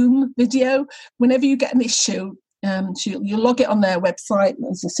a Loom video. Whenever you get an issue, you'll log it on their website.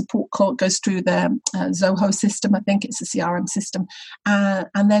 There's a support call, goes through their Zoho system. I think it's a CRM system.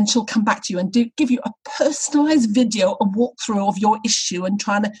 And then she'll come back to you and give you a personalized video, a walkthrough of your issue and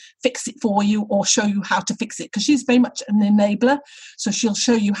trying to fix it for you or show you how to fix it. Because she's very much an enabler. So she'll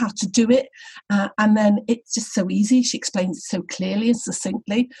show you how to do it. And then it's just so easy. She explains it so clearly and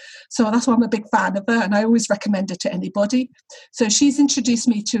succinctly. So that's why I'm a big fan of her. And I always recommend her to anybody. So she's introduced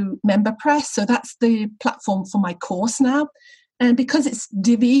me to MemberPress. So that's the platform for my course now, and because it's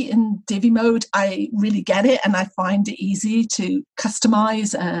Divi in Divi mode, I really get it, and I find it easy to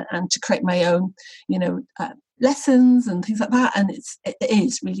customize and to create my own lessons and things like that, and it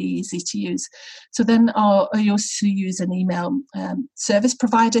is really easy to use. So then I also use an email service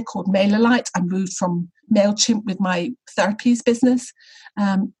provider called MailerLite. I moved from MailChimp with my therapies business,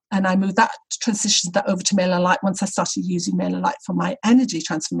 and I moved that, transitioned that over to MailerLite once I started using MailerLite for my energy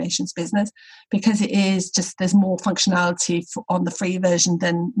transformations business, because it is just, there's more functionality on the free version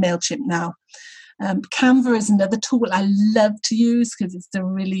than MailChimp now. Canva is another tool I love to use because it's a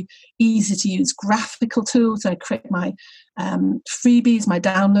really easy to use graphical tool. So I create my freebies, my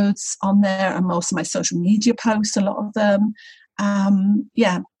downloads on there, and also my social media posts, a lot of them.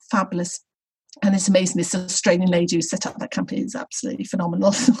 Fabulous. And it's amazing. This Australian lady who set up that company is absolutely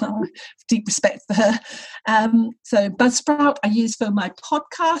phenomenal. Deep respect for her. So Buzzsprout I use for my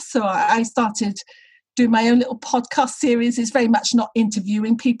podcast. So I started doing my own little podcast series. Is very much not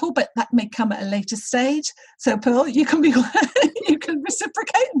interviewing people, but that may come at a later stage. So Pearl, you can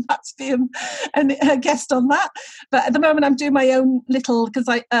reciprocate and perhaps be a guest on that. But at the moment, I'm doing my own little, because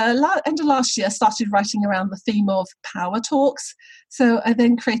end of last year I started writing around the theme of power talks. So I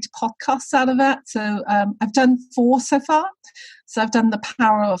then created podcasts out of that. So I've done 4 so far. So I've done the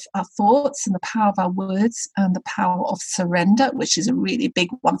power of our thoughts and the power of our words and the power of surrender, which is a really big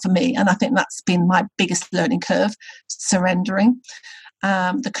one for me. And I think that's been my biggest learning curve, surrendering.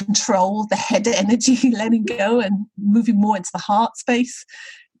 The control, the head energy, letting go and moving more into the heart space,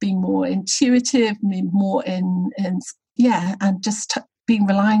 being more intuitive, being more and just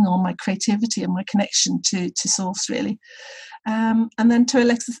relying on my creativity and my connection to source, really. And then to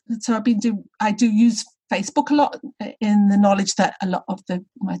Alexa, so I do use Facebook a lot, in the knowledge that a lot of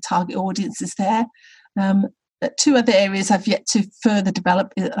my target audience is there. 2 other areas I've yet to further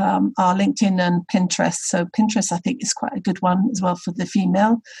develop are LinkedIn and Pinterest. So Pinterest, I think, is quite a good one as well for the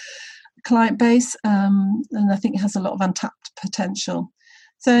female client base, and I think it has a lot of untapped potential.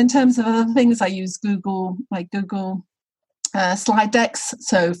 So in terms of other things, I use Google slide decks,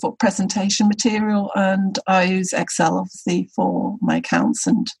 so for presentation material, and I use Excel obviously for my accounts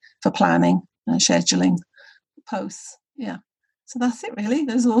and for planning and scheduling posts. Yeah, so that's it really.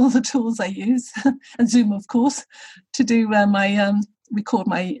 Those are all the tools I use, and Zoom of course, to do record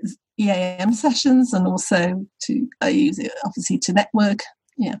my EAM sessions, and also I use it obviously to network.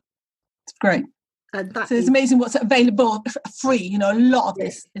 Yeah, it's great. So it's amazing what's available free. A lot of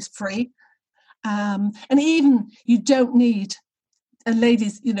this is free. And even you don't need, and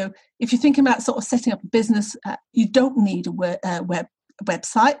ladies, if you're thinking about sort of setting up a business, you don't need a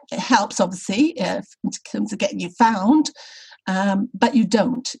website. It helps obviously in terms of getting you found, but you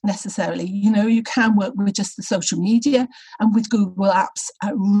don't necessarily. You can work with just the social media and with Google Apps.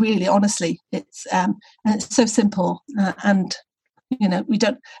 Really, honestly, it's so simple, and we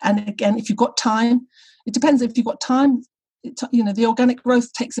don't. And again, if you've got time, it depends. If you've got time, the organic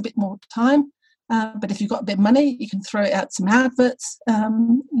growth takes a bit more time. But if you've got a bit of money, you can throw it out some adverts,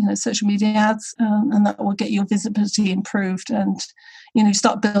 social media ads, and that will get your visibility improved, and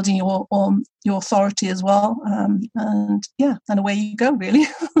start building your authority as well. And away you go, really.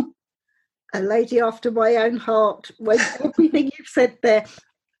 A lady after my own heart. When everything you've said there,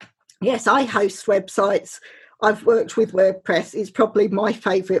 Yes, I host websites. I've worked with WordPress. It's probably my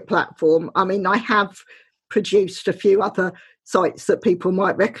favourite platform. I mean, I have produced a few other sites that people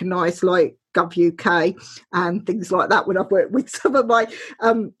might recognise, like GovUK and things like that when I've worked with some of my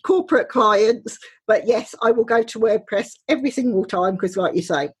corporate clients. But yes, I will go to WordPress every single time because, like you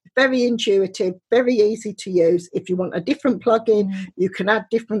say, very intuitive, very easy to use. If you want a different plugin, you can add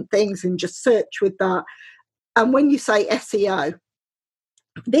different things and just search with that. And when you say SEO,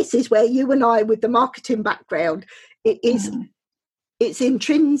 this is where you and I, with the marketing background, it's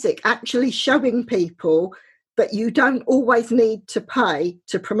intrinsic, actually showing people that you don't always need to pay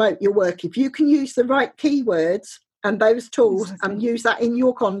to promote your work. If you can use the right keywords and those tools and use that in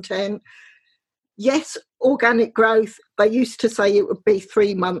your content, yes, organic growth, they used to say it would be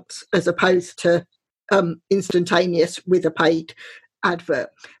 3 months as opposed to instantaneous with a paid advert.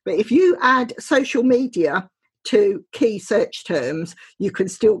 But if you add social media to key search terms, you can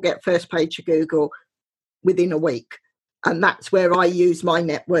still get first page of Google within a week. And that's where I use my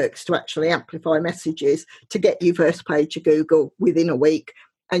networks to actually amplify messages to get you first page of Google within a week,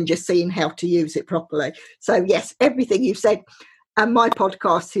 and just seeing how to use it properly. So yes, everything you've said. And my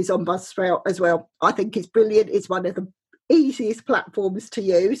podcast is on Buzzsprout as well. I think it's brilliant. It's one of the easiest platforms to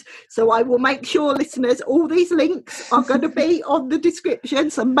use. So I will make sure, listeners, all these links are going to be on the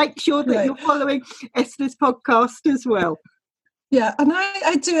description. So make sure that you're following Esther's podcast as well. Yeah, and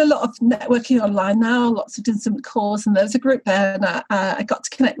I do a lot of networking online now, lots of doing some calls, and there's a group there, and I got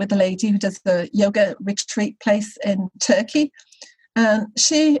to connect with a lady who does the yoga retreat place in Turkey. And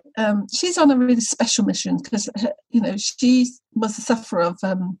she's on a really special mission because, she was a sufferer of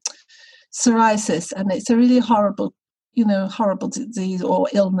psoriasis, and it's a really horrible disease or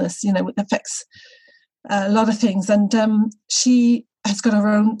illness, it affects a lot of things. And she has got her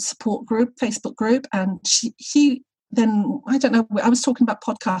own support group, Facebook group, and she then, I don't know, I was talking about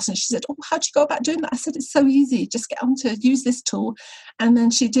podcasts, and she said, how do you go about doing that? I said, it's so easy. Just get on to use this tool. And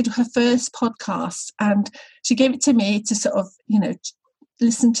then she did her first podcast, and she gave it to me to sort of,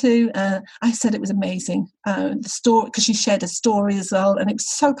 listen to. I said it was amazing. The story, because she shared a story as well, and it was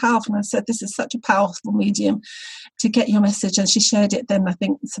so powerful. And I said, this is such a powerful medium to get your message. And she shared it then, I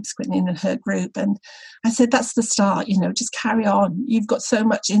think, subsequently in her group. And I said, that's the start, just carry on. You've got so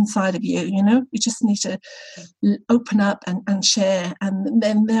much inside of you, you just need to open up and share. And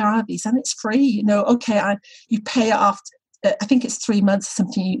then there are these, and it's free, you pay after. I think it's 3 months or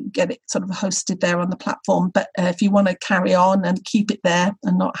something, you get it sort of hosted there on the platform. But if you want to carry on and keep it there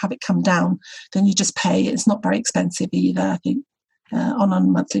and not have it come down, then you just pay. It's not very expensive either, I think, on a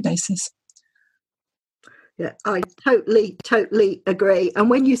monthly basis. Yeah, I totally agree.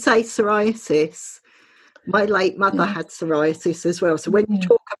 And when you say psoriasis, my late mother had psoriasis as well. So when you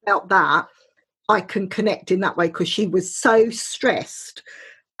talk about that, I can connect in that way, because she was so stressed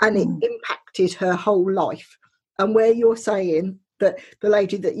and it impacted her whole life. And where you're saying that the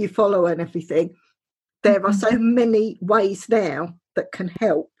lady that you follow and everything, there are so many ways now that can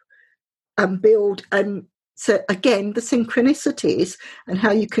help and build. And so again, the synchronicities and how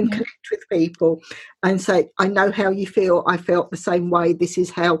you can connect with people and say, I know how you feel. I felt the same way. This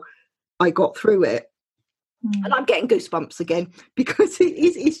is how I got through it. And I'm getting goosebumps again, because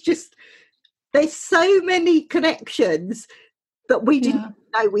it's just, there's so many connections that we didn't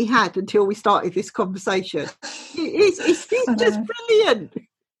know we had until we started this conversation. It's just brilliant.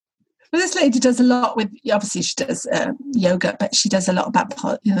 Well, this lady does a lot with, obviously she does yoga, but she does a lot about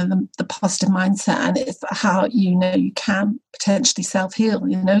the positive mindset, and it's how you can potentially self-heal,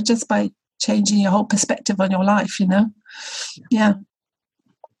 just by changing your whole perspective on your life, Yeah.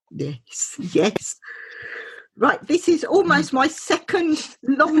 Yes. Right, this is almost my second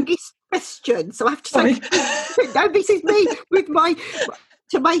longest question, so I have to say, no, this is me with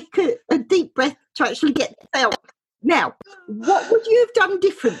to make a deep breath to actually get this out. Now, what would you have done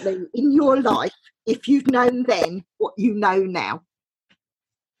differently in your life if you'd known then what you know now?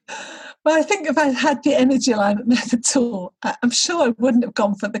 Well, I think if I had the energy alignment method tool, I'm sure I wouldn't have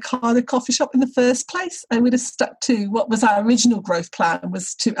gone for the coffee shop in the first place. I would have stuck to what was our original growth plan,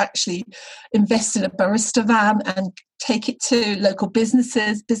 was to actually invest in a barista van and take it to local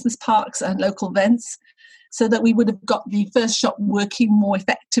businesses, business parks and local events, so that we would have got the first shop working more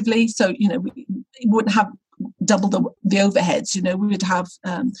effectively. So, we wouldn't have double the overheads, we would have,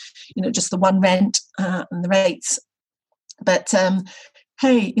 just the one rent and the rates. But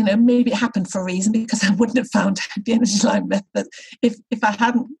hey, maybe it happened for a reason, because I wouldn't have found the energy line method if I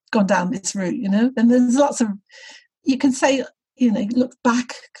hadn't gone down this route, And there's lots of, you can say, look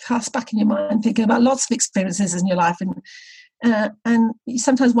back, cast back in your mind, thinking about lots of experiences in your life, and you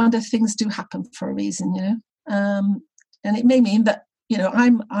sometimes wonder if things do happen for a reason, and it may mean that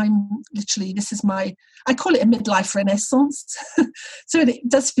I'm literally, this is I call it a midlife renaissance. So it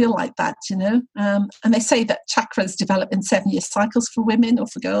does feel like that, and they say that chakras develop in 7-year cycles for women or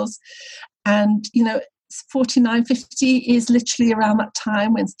for girls. And, 49, 50 is literally around that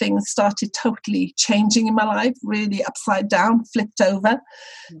time when things started totally changing in my life, really upside down, flipped over.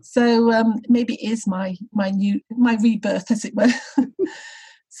 So maybe it is my rebirth, as it were.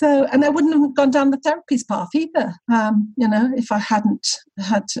 So, and I wouldn't have gone down the therapies path either, if I hadn't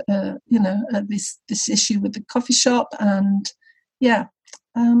had, this issue with the coffee shop. And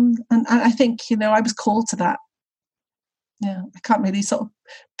and I think, I was called to that. Yeah, I can't really sort of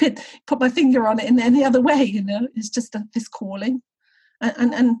put my finger on it in any other way, It's just this calling,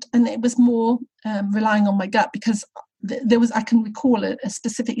 and it was more relying on my gut, because I can recall a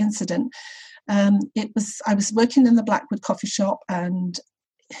specific incident. I was working in the Blackwood coffee shop, and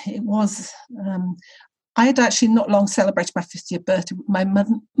it was I had actually not long celebrated my 50th birthday. My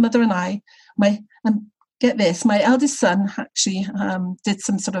mother and I, get this, my eldest son actually did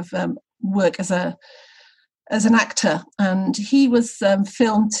some sort of work as an actor, and he was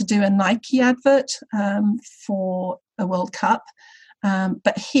filmed to do a Nike advert for a World Cup,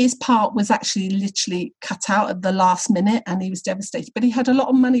 but his part was actually literally cut out at the last minute, and he was devastated. But he had a lot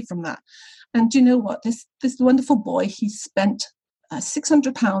of money from that, and you know what? This wonderful boy, he spent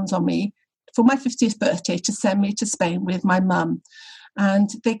 £600 on me for my 50th birthday to send me to Spain with my mum. And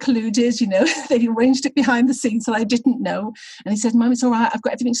they colluded, they arranged it behind the scenes, so I didn't know. And he said, "Mum, it's all right, I've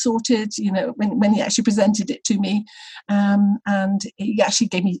got everything sorted," when he actually presented it to me. And he actually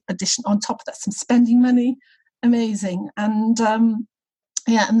gave me addition on top of that, some spending money. Amazing. And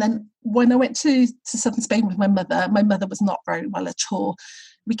and then when I went to southern Spain with my mother was not very well at all.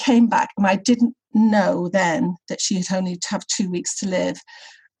 We came back, and I didn't know then that she had only to have 2 weeks to live.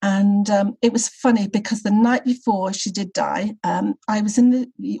 And it was funny, because the night before she did die, I was in the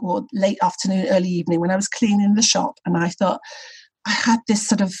late afternoon, early evening, when I was cleaning the shop, and I thought I had this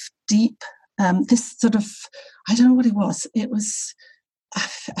sort of deep, I don't know what it was. It was, I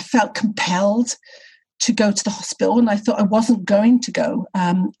felt compelled to go to the hospital, and I thought I wasn't going to go.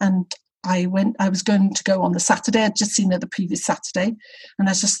 And I was going to go on the Saturday. I'd just seen her the previous Saturday, and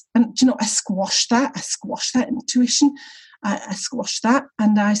I squashed that. I squashed that intuition. I squashed that,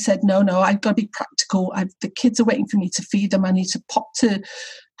 and I said, no, I've got to be practical. The kids are waiting for me to feed them. I need to pop to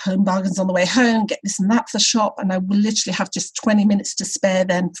Home Bargains on the way home, get this and that for the shop, and I will literally have just 20 minutes to spare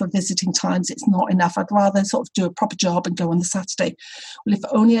then for visiting times. It's not enough. I'd rather sort of do a proper job and go on the Saturday. Well, if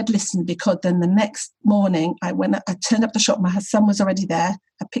only I'd listened, because then the next morning I turned up the shop. My son was already there.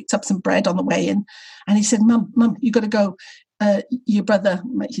 I picked up some bread on the way in, and he said, Mum, you got to go. Your brother,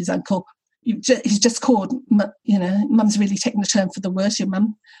 his uncle, he's just called, Mum's really taking a turn for the worse, your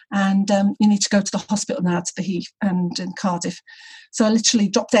mum, and you need to go to the hospital now, to the Heath and in Cardiff. So I literally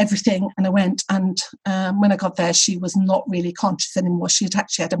dropped everything and I went, and when I got there, she was not really conscious anymore. She had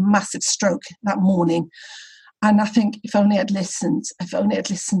actually had a massive stroke that morning. And I think if only I'd listened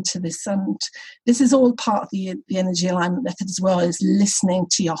to this. And this is all part of the energy alignment method as well, is listening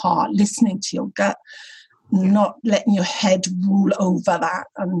to your heart, listening to your gut, not letting your head rule over that.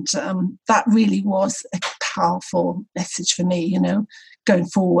 And that really was a powerful message for me, going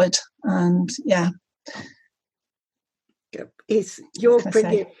forward. And it's you're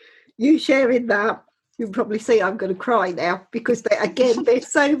brilliant. You sharing that, you'll probably see I'm going to cry now, because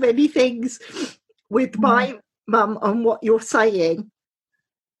there's so many things with my mum on what you're saying.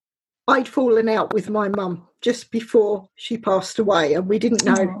 I'd fallen out with my mum just before she passed away, and we didn't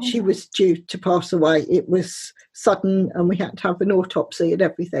know she was due to pass away. It was sudden, and we had to have an autopsy and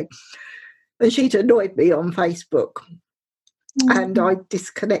everything. And she'd annoyed me on Facebook, and I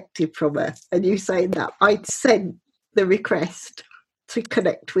disconnected from her. And you saying that, I'd sent the request to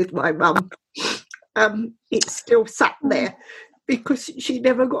connect with my mum. It's still sat there because she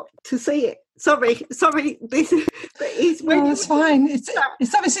never got to see it. Sorry. This is when it's fine. It's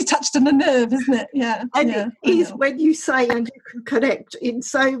obviously touched on a nerve, isn't it? Yeah. And it is when you say, and you can connect in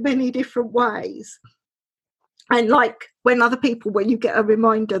so many different ways. And like when you get a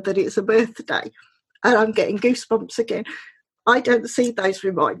reminder that it's a birthday, and I'm getting goosebumps again, I don't see those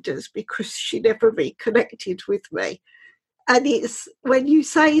reminders because she never reconnected with me. And it's when you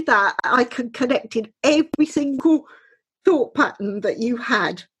say that, I can connect in every single thought pattern that you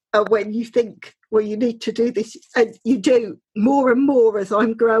had. When you think, well, you need to do this, and you do more and more as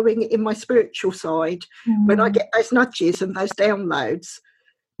I'm growing in my spiritual side. When I get those nudges and those downloads,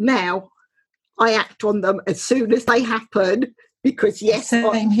 now I act on them as soon as they happen, because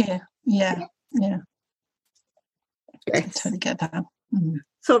same here. Yeah. I totally get that.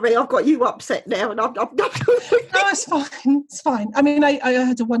 Sorry, I've got you upset now, and I'm not. No, it's fine. It's fine. I mean, I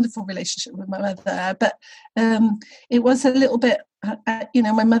had a wonderful relationship with my mother, but it was a little bit,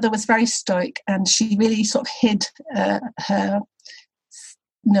 my mother was very stoic, and she really sort of hid her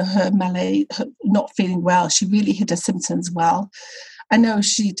malaise, her not feeling well. She really hid her symptoms well. I know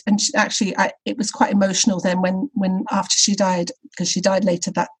it was quite emotional then when after she died, because she died later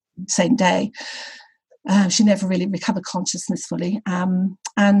that same day. She never really recovered consciousness fully. And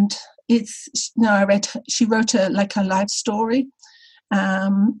I read, she wrote a life story.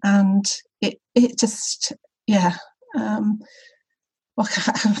 And it just, I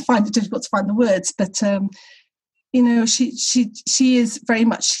find it difficult to find the words, but, she is very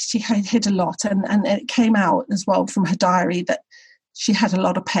much, she hid a lot, and it came out as well from her diary that she had a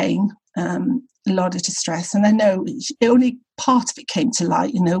lot of pain, a lot of distress, and I know only part of it came to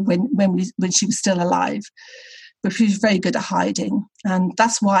light, when she was still alive, but she was very good at hiding, and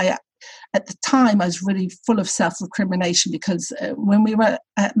that's why at the time I was really full of self-recrimination, because when we were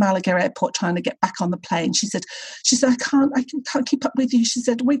at Malaga Airport trying to get back on the plane, she said, I can't keep up with you. She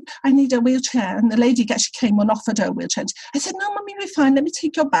said, I need a wheelchair, and the lady actually came and offered her a wheelchair. I said, no, Mummy, we're fine. Let me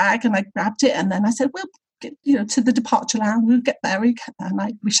take your bag, and I grabbed it, and then I said, well, to the departure lounge, we'll get there. And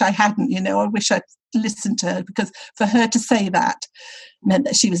I wish I hadn't, I wish I'd listened to her, because for her to say that meant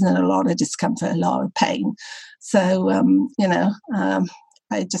that she was in a lot of discomfort, a lot of pain. So,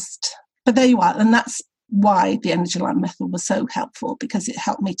 but there you are. And that's why the energy light method was so helpful, because it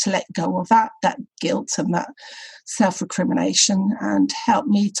helped me to let go of that guilt and that self-recrimination, and helped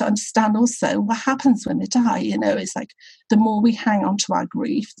me to understand also what happens when they die. It's like the more we hang on to our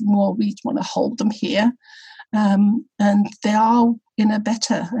grief, the more we want to hold them here. And they are in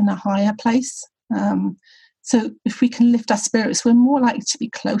a higher place. So if we can lift our spirits, we're more likely to be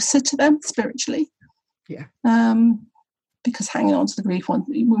closer to them spiritually. Yeah. Because hanging on to the grief,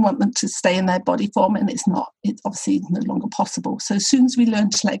 we want them to stay in their body form, and it's obviously no longer possible. So as soon as we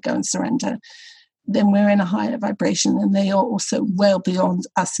learn to let go and surrender, then we're in a higher vibration, and they are also well beyond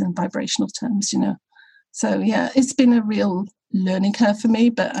us in vibrational terms, So yeah, it's been a real learning curve for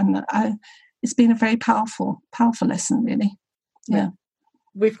me, but it's been a very powerful lesson, really. Yeah.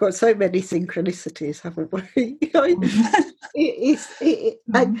 We've got so many synchronicities, haven't we?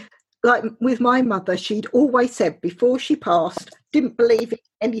 And like with my mother, she'd always said before she passed, didn't believe in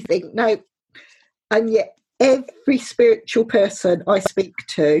anything, no. And yet every spiritual person I speak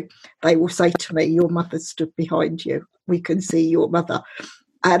to, they will say to me, your mother stood behind you. We can see your mother.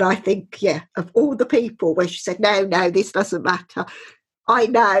 And I think, of all the people where she said, no, this doesn't matter. I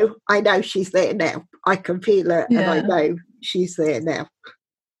know she's there now. I can feel her, and I know she's there now.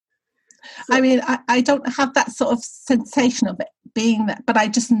 So, I mean, I don't have that sort of sensation of it being there, but I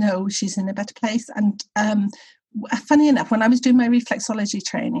just know she's in a better place. And funny enough, when I was doing my reflexology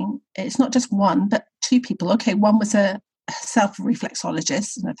training, it's not just one, but two people. Okay, one was a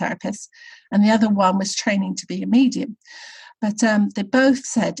self-reflexologist and a therapist, and the other one was training to be a medium. But they both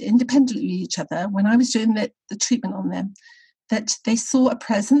said, independently of each other, when I was doing the treatment on them, that they saw a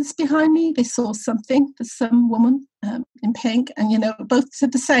presence behind me. They saw something, some woman in pink, and, both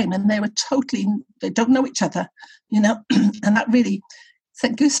said the same. And they don't know each other, and that really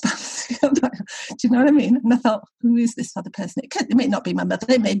sent goosebumps. Do you know what I mean? And I thought, who is this other person? It may not be my mother.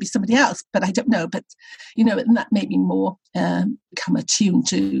 It may be somebody else, but I don't know. But, and that made me more become attuned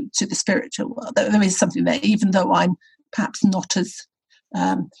to the spiritual world. There is something there, even though I'm perhaps not as...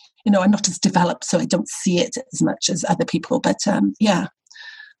 I'm not as developed, so I don't see it as much as other people. But I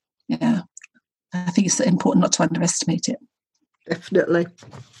think it's important not to underestimate it. Definitely.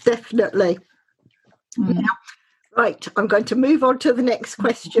 Now, right, I'm going to move on to the next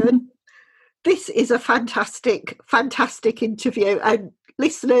question. This is a fantastic interview, and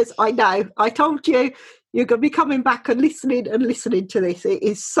listeners, I know I told you you're going to be coming back and listening to this. It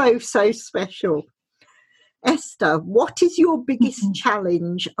is so special. Esther, what is your biggest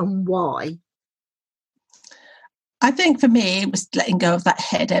challenge and why? I think for me, it was letting go of that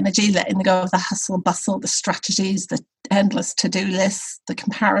head energy, letting go of the hustle, bustle, the strategies, the endless to-do lists, the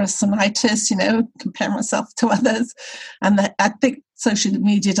comparisonitis, comparing myself to others. And I think social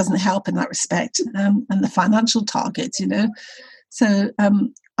media doesn't help in that respect, and the financial targets, So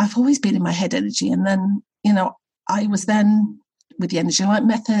I've always been in my head energy. And then, I was then with the energy light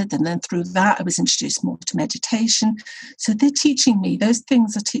method, and then through that I was introduced more to meditation. So those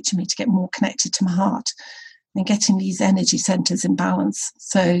things are teaching me to get more connected to my heart and getting these energy centers in balance.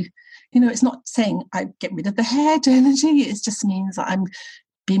 So, it's not saying I get rid of the head energy, it just means that I'm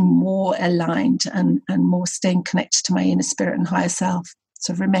being more aligned and more staying connected to my inner spirit and higher self,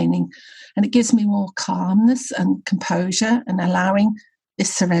 so remaining. And it gives me more calmness and composure and allowing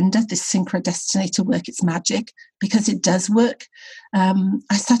this surrender, this synchrodestiny to work its magic, because it does work. I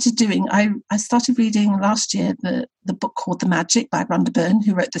started reading last year the book called The Magic by Rhonda Byrne,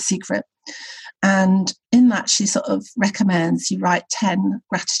 who wrote The Secret. And in that, she sort of recommends you write 10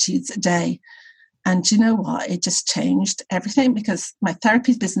 gratitudes a day. And you know what? It just changed everything, because my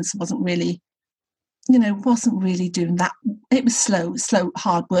therapy business wasn't really doing that. It was slow,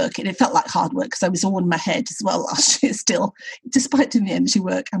 hard work. And it felt like hard work because I was all in my head as well last year still, despite doing the energy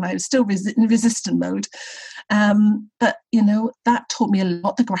work, and I was still in resistant mode. But, that taught me a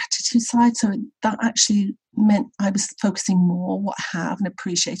lot, the gratitude side. So that actually meant I was focusing more on what I have and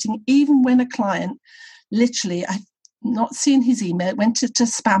appreciating. Even when a client, literally, I not seeing his email, went to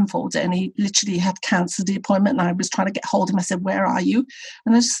spam folder, and he literally had cancelled the appointment, and I was trying to get hold of him. I said, "Where are you?"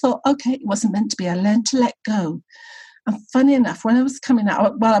 And I just thought, okay, it wasn't meant to be. I learned to let go. And funny enough, when I was coming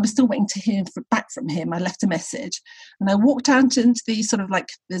out, while I was still waiting to hear back from him, I left a message, and I walked out into the sort of like,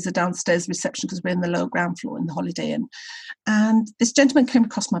 there's a downstairs reception because we're in the lower ground floor in the Holiday Inn. And this gentleman came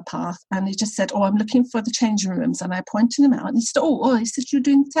across my path, and he just said, "Oh, I'm looking for the changing rooms." And I pointed him out, and he said, he said, "You're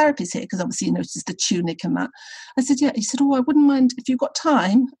doing therapies here?" Because obviously he noticed the tunic and that. I said, "Yeah." He said, "Oh, I wouldn't mind if you've got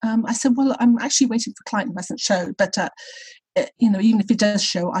time." I said, "Well, I'm actually waiting for a client who hasn't showed, but even if he does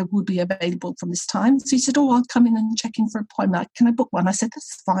show, I would be available from this time." So he said, "Oh, I'll come in and check in for an appointment. Can I book one?" I said,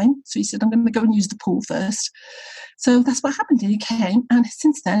 "That's fine." So he said, "I'm going to go and use the pool first." So that's what happened. He came, and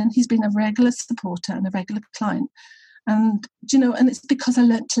since then he's been a regular supporter and a regular client. And, and it's because I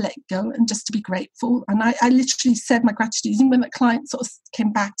learned to let go and just to be grateful. And I literally said my gratitude. Even when the client sort of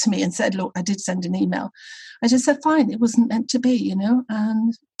came back to me and said, "Look, I did send an email," I just said, "Fine, it wasn't meant to be,"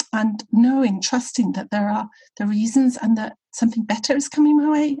 and trusting that there are the reasons and that something better is coming my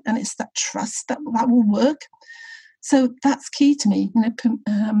way, and it's that trust that will work. So that's key to me,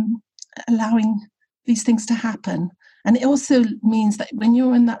 allowing these things to happen. And it also means that when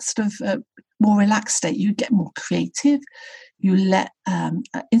you're in that sort of more relaxed state, you get more creative. You let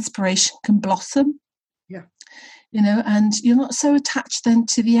inspiration can blossom. Yeah. And you're not so attached then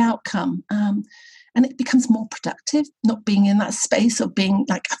to the outcome. And it becomes more productive, not being in that space of being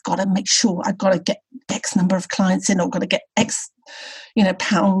like, I've got to make sure I've got to get X number of clients in, or I've got to get X,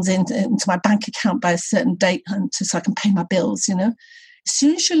 pounds into my bank account by a certain date, so I can pay my bills, As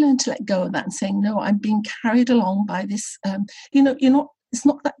soon as you learn to let go of that and saying, "No, I'm being carried along by this," it's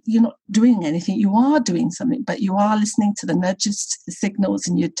not that you're not doing anything, you are doing something, but you are listening to the nudges, to the signals,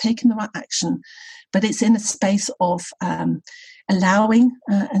 and you're taking the right action. But it's in a space of allowing,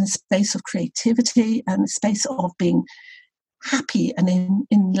 and a space of creativity, and a space of being happy and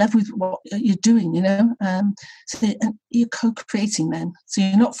in love with what you're doing, so and you're co-creating then. So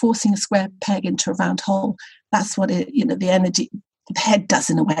you're not forcing a square peg into a round hole. That's what the energy, the head does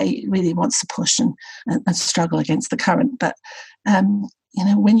in a way. It really wants to push and struggle against the current. But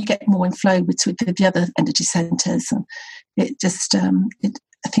when you get more in flow with the other energy centers, and it just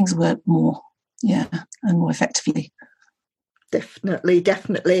things work more, and more effectively.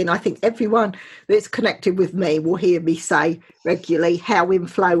 Definitely. And I think everyone that's connected with me will hear me say regularly how in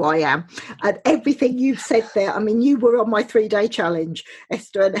flow I am. And everything you've said there, I mean, you were on my 3-day challenge,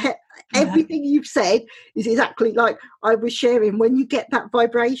 Esther, and everything you've said is exactly like I was sharing. When you get that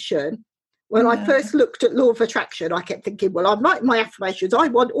vibration, when I first looked at law of attraction, I kept thinking, well, I'm writing my affirmations, I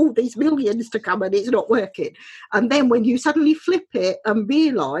want all these millions to come, and it's not working. And then when you suddenly flip it and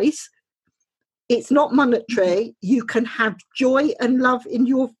realise it's not monetary, you can have joy and love in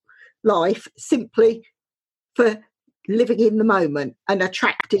your life simply for living in the moment and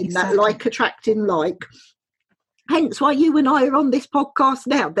attracting that, like attracting like. Hence why you and I are on this podcast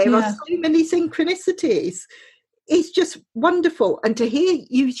now. There are so many synchronicities. It's just wonderful. And to hear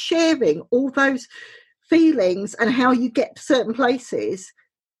you sharing all those feelings and how you get to certain places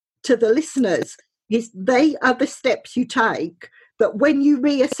to the listeners, they are the steps you take. But when you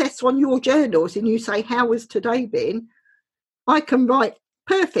reassess on your journals and you say, "How has today been?" I can write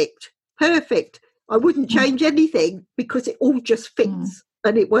perfect. I wouldn't change anything because it all just fits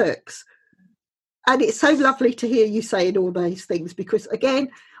and it works. And it's so lovely to hear you saying all those things, because again,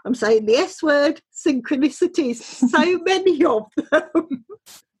 I'm saying the S word, synchronicities, so many of them.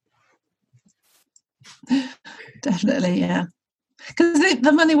 Definitely, yeah. Because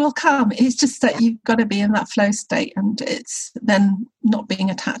the money will come. It's just that you've got to be in that flow state, and it's then not being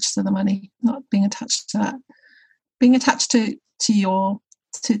attached to the money, not being attached to that, being attached to your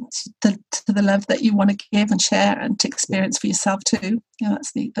to the love that you want to give and share and to experience for yourself too.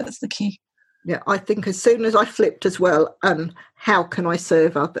 That's the key. Yeah, I think as soon as I flipped as well, how can I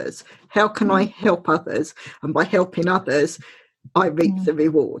serve others? How can I help others? And by helping others, I reap the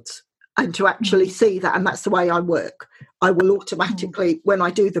rewards. and to actually see that. And that's the way I work. I will automatically, when I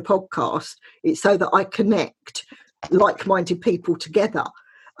do the podcast, it's so that I connect like-minded people together.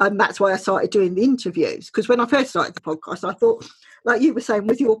 And that's why I started doing the interviews. Because when I first started the podcast, I thought, like you were saying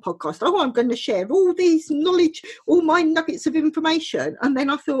with your podcast, I'm going to share all these knowledge, all my nuggets of information. And then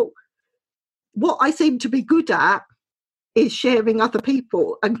I thought, what I seem to be good at is sharing other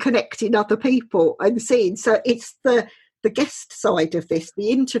people and connecting other people and seeing. So it's the guest side of this, the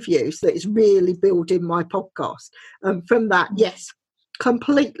interviews, that is really building my podcast. And from that, yes,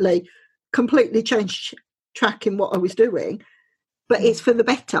 completely changed track in what I was doing. But it's for the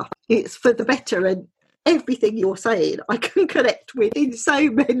better. It's for the better. And everything you're saying, I can connect with in so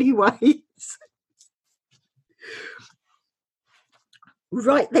many ways.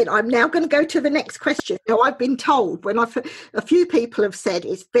 Right then, I'm now going to go to the next question. Now, I've been told a few people have said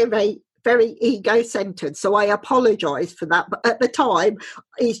it's very, very ego-centered, so I apologise for that. But at the time,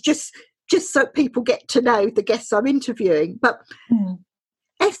 it's just so people get to know the guests I'm interviewing. But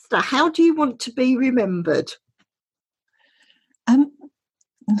Esther, how do you want to be remembered?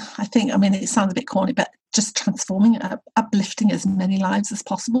 I think, it sounds a bit corny, but just transforming, uplifting as many lives as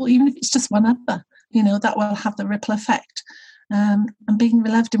possible, even if it's just one other, that will have the ripple effect. And being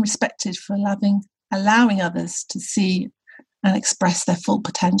loved and respected for allowing others to see and express their full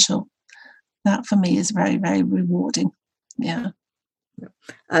potential. That for me is very, very rewarding. Yeah.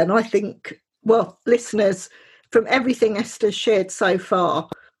 And I think, listeners, from everything Esther's shared so far,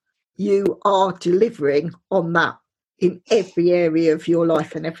 you are delivering on that in every area of your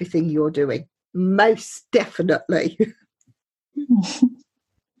life and everything you're doing. Most definitely.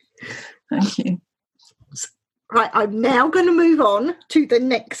 Thank you. Right, I'm now going to move on to the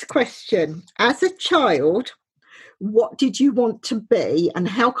next question. As a child, what did you want to be, and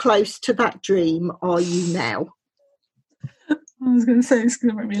how close to that dream are you now? I was going to say, it's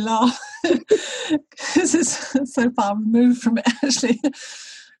going to make me laugh because it's so far removed from it, actually.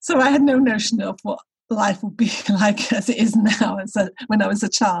 So I had no notion of what life would be like as it is now when I was a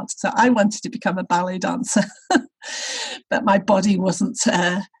child. So I wanted to become a ballet dancer, but my body wasn't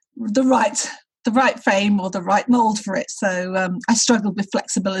the right frame or the right mold for it. So I struggled with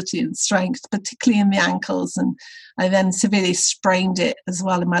flexibility and strength, particularly in the ankles. And I then severely sprained it as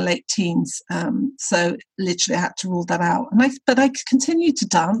well in my late teens. So literally I had to rule that out. But I continued to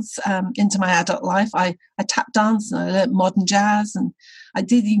dance into my adult life. I tap danced and I learned modern jazz, and I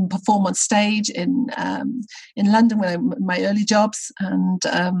did even perform on stage in London when my early jobs, and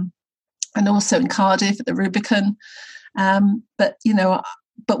also in Cardiff at the Rubicon.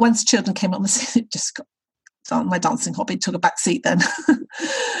 But once children came on the scene, it just my dancing hobby took a back seat then.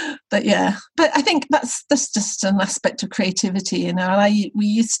 But I think that's just an aspect of creativity, And we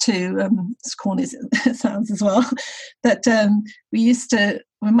used to, as corny as it sounds as well, that we used to,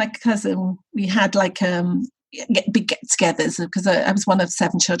 with my cousin, we had like big get-togethers, because I was one of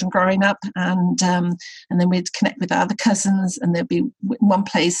 7 children growing up, and then we'd connect with our other cousins, and there'd be one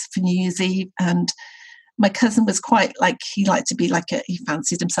place for New Year's Eve. And my cousin was quite he liked to be he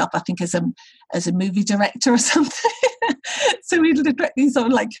fancied himself, I think, as a movie director or something. So we'd direct these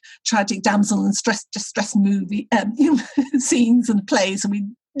sort of tragic damsel and distress movie scenes and plays, and we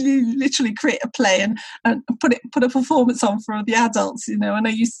literally create a play and put a performance on for the adults, and I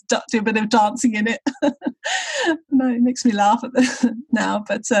used to do a bit of dancing in it. No, it makes me laugh now,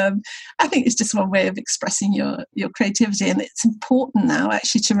 but I think it's just one way of expressing your creativity, and it's important now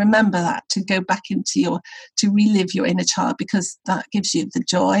actually to remember that, to go back into to relive your inner child, because that gives you the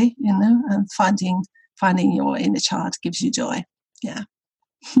joy, and finding your inner child gives you joy. Yeah.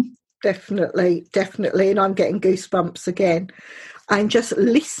 Definitely, and I'm getting goosebumps again. And just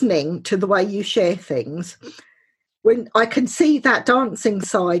listening to the way you share things, when I can see that dancing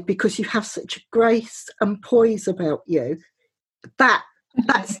side, because you have such grace and poise about you,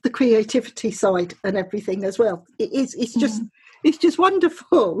 that's the creativity side and everything as well. It's just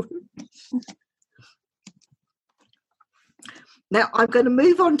wonderful. Now I'm going to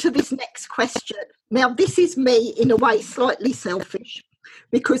move on to this next question. Now this is me in a way slightly selfish,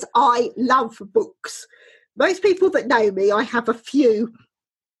 because I love books. Most people that know me, I have a few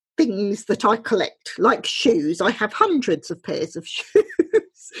things that I collect, like shoes. I have hundreds of pairs of shoes.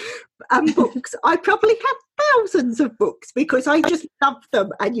 And books, I probably have thousands of books, because I just love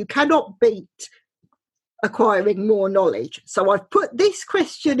them, and you cannot beat acquiring more knowledge. So I've put this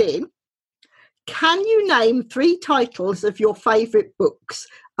question in. Can you name 3 titles of your favourite books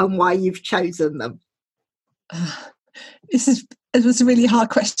and why you've chosen them? It was a really hard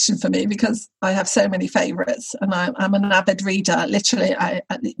question for me, because I have so many favourites, and I'm an avid reader. Literally, a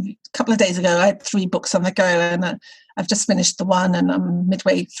couple of days ago, I had 3 books on the go, and I've just finished the one and I'm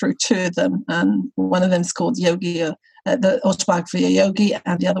midway through two of them. And one of them is called Yogi, the Autobiography of Yogi,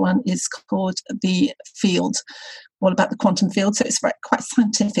 and the other one is called The Field, all about the quantum field. So it's quite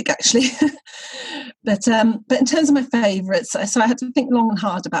scientific, actually. But in terms of my favourites, so I had to think long and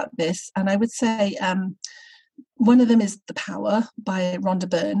hard about this. And I would say one of them is The Power by Rhonda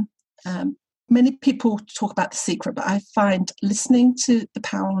Byrne. Many people talk about The Secret, but I find listening to The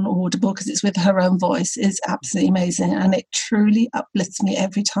Power on Audible, because it's with her own voice, is absolutely amazing. And it truly uplifts me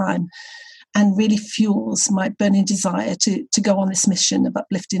every time and really fuels my burning desire to go on this mission of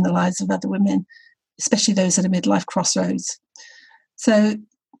uplifting the lives of other women, especially those at a midlife crossroads. So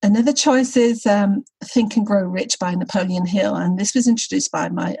another choice is Think and Grow Rich by Napoleon Hill. And this was introduced by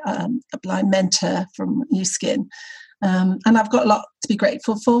my a blind mentor from New Skin. And I've got a lot to be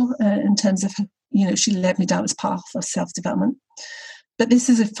grateful for in terms of, she led me down this path of self-development. But this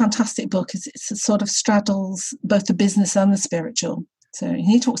is a fantastic book. It sort of straddles both the business and the spiritual. So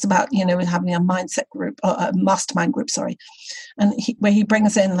he talks about, having a mindset group, or a mastermind group, and where he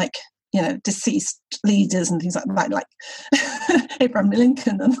brings in deceased leaders and things like Abraham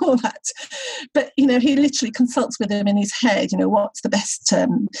Lincoln and all that. But he literally consults with him in his head. What's the best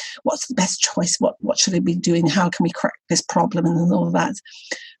choice? What should he be doing? How can we crack this problem and all that?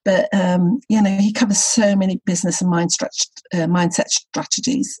 But he covers so many business and mindset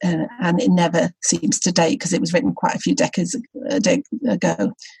strategies, and it never seems to date because it was written quite a few decades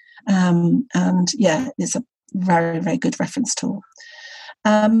ago. It's a very, very good reference tool.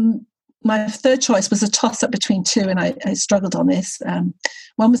 My third choice was a toss-up between two, and I struggled on this.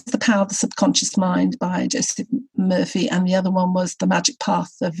 One was The Power of the Subconscious Mind by Joseph Murphy, and the other one was The Magic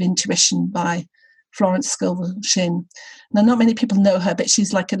Path of Intuition by Florence Scovel Shinn. Now, not many people know her, but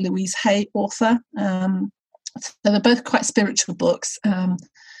she's like a Louise Hay author. So they're both quite spiritual books.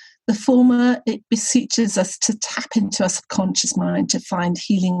 The former, it beseeches us to tap into our subconscious mind to find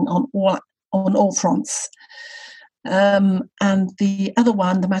healing on all fronts. And the other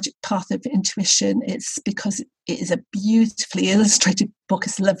one, The Magic Path of Intuition, it's because it is a beautifully illustrated book.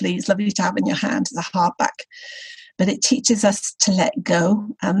 It's lovely to have in your hand. It's a hardback, but it teaches us to let go,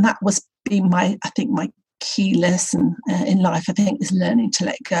 and that was my key lesson in life. I think is learning to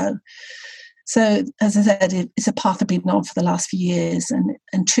let go. So, as I said, it's a path I've been on for the last few years,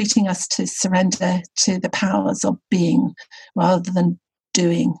 and treating us to surrender to the powers of being rather than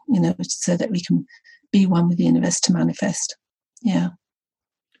doing. So that we can be one with the universe to manifest. Yeah.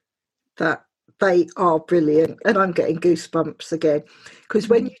 That they are brilliant. And I'm getting goosebumps again. Because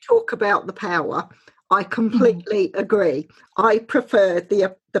when you talk about the power, I completely agree. I prefer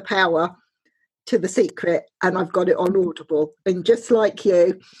the Power to The Secret, and I've got it on Audible. And just like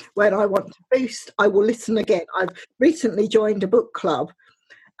you, when I want to boost, I will listen again. I've recently joined a book club,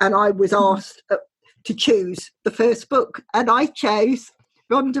 and I was asked to choose the first book, and I chose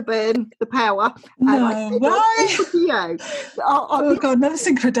Rhonda Byrne, The Power. No, why? Oh God, another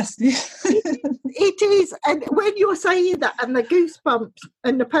synchronicity. It is. And when you're saying that, and the goosebumps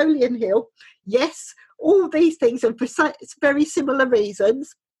and Napoleon Hill, yes, all these things are for very similar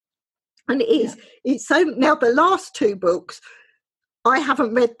reasons. And it is. Yeah. It's so. Now, the last two books, I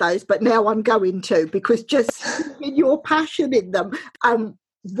haven't read those, but now I'm going to, because just in your passion in them and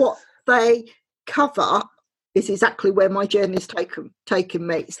what they cover is exactly where my journey's taken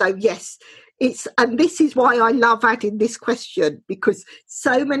me. So yes, and this is why I love adding this question, because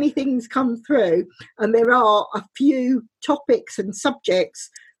so many things come through, and there are a few topics and subjects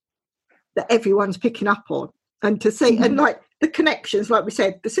that everyone's picking up on, and to see and like the connections, like we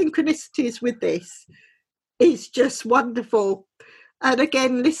said, the synchronicities with this is just wonderful. And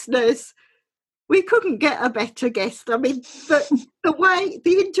again, listeners, we couldn't get a better guest. I mean, the way,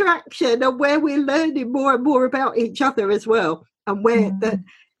 the interaction, and where we're learning more and more about each other as well, and where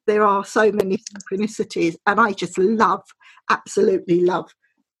there are so many synchronicities. And I just absolutely love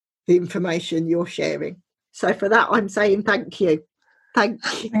the information you're sharing. So for that, I'm saying thank you. Thank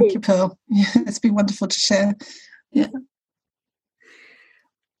you. Thank you, Pearl. Yeah, it's been wonderful to share. Yeah.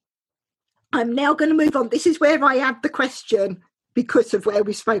 I'm now going to move on. This is where I add the question, because of where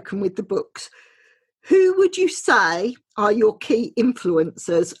we've spoken with the books. Who would you say are your key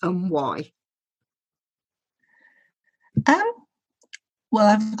influencers, and why? Well,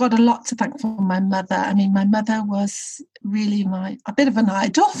 I've got a lot to thank for my mother. I mean, my mother was really a bit of an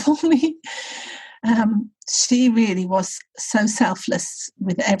idol for me. She really was so selfless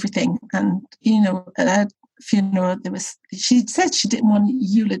with everything. And, at her funeral, she said she didn't want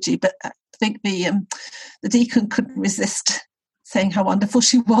eulogy, but I think the deacon couldn't resist saying how wonderful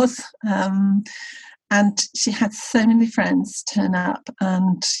she was. And she had so many friends turn up,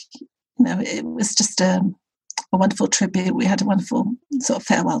 and, it was just a wonderful tribute. We had a wonderful sort of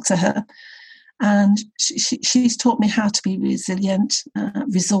farewell to her. And she's taught me how to be resilient,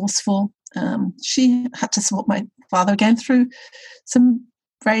 resourceful. She had to support my father again through some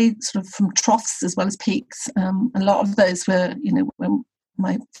very sort of from troughs as well as peaks. A lot of those were, when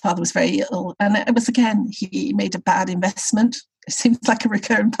my father was very ill. And it was, again, he made a bad investment. It seems like a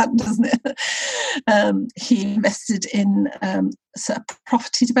recurring pattern, doesn't it? He invested in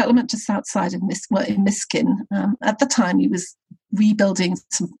property development just outside of in Miskin. At the time, he was rebuilding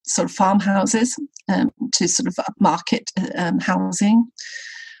some sort of farmhouses to sort of upmarket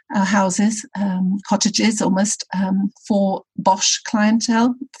houses, cottages almost, for Bosch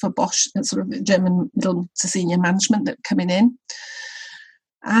clientele, for Bosch, sort of German middle to senior management that were coming in.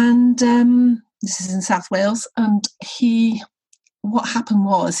 And this is in South Wales. And what happened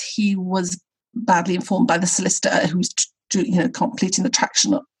was he was badly informed by the solicitor who was completing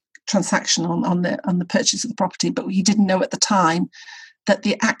the transaction on the purchase of the property, but he didn't know at the time that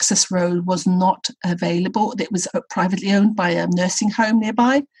the access road was not available. It was privately owned by a nursing home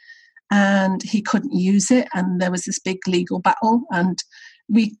nearby, and he couldn't use it, and there was this big legal battle. And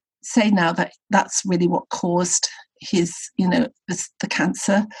we say now that that's really what caused his, the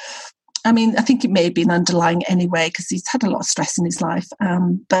cancer. I mean, I think it may have been underlying anyway, because he's had a lot of stress in his life.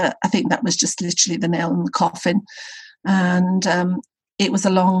 But I think that was just literally the nail in the coffin. And it was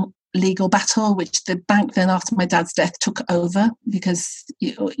a long legal battle, which the bank then, after my dad's death, took over, because,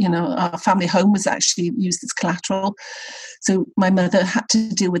 our family home was actually used as collateral. So my mother had to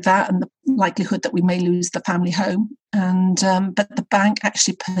deal with that and the likelihood that we may lose the family home. And but the bank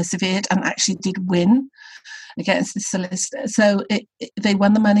actually persevered and actually did win against the solicitor. So they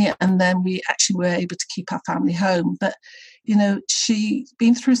won the money, and then we actually were able to keep our family home. But, she'd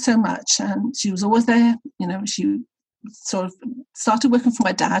been through so much, and she was always there. She sort of started working for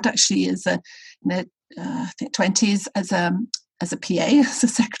my dad actually as I think 20s as a PA, as a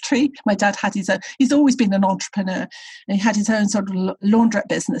secretary. My dad had he's always been an entrepreneur, and he had his own sort of laundrette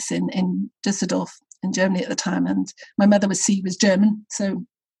business in Düsseldorf in Germany at the time. And my mother was German, so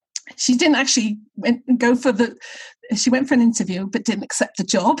she didn't actually she went for an interview but didn't accept the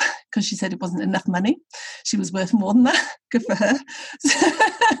job because she said it wasn't enough money. She was worth more than that. Good for her.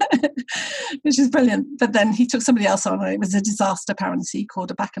 Which is brilliant. But then he took somebody else on, and it was a disaster apparently. He called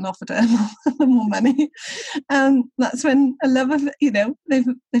her back and offered her more money. And that's when a love of,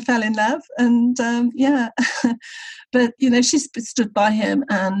 they fell in love. And but, she stood by him,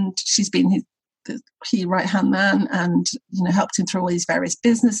 and she's been his key right-hand man, and helped him through all these various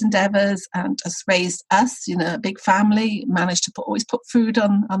business endeavors, and has raised us, a big family, managed to always put food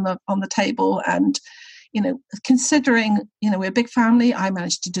on the table. And considering we're a big family, I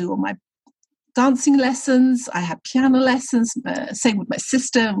managed to do all my dancing lessons, I had piano lessons, same with my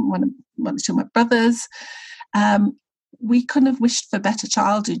sister and one or two of my brothers. We couldn't have wished for a better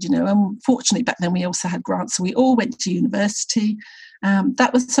childhood, and fortunately back then we also had grants, so we all went to university.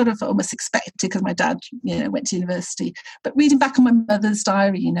 That was sort of almost expected because my dad, went to university. But reading back on my mother's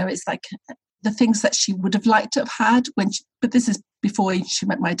diary, it's like the things that she would have liked to have had but this is before she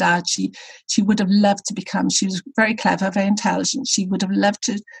met my dad. She would have loved to become. She was very clever, very intelligent. She would have loved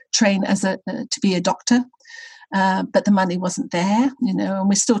to train to be a doctor. But the money wasn't there, and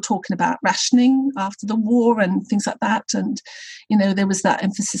we're still talking about rationing after the war and things like that. And, there was that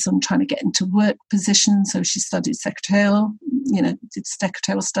emphasis on trying to get into work positions. So she studied secretarial, did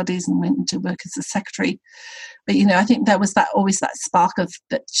secretarial studies and went into work as a secretary. But, I think there was always that spark of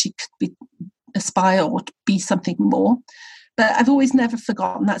that she could aspire or be something more. But I've always never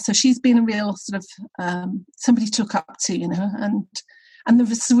forgotten that. So she's been a real sort of somebody to look up to, and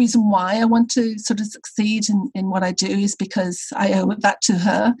the reason why I want to sort of succeed in what I do is because I owe that to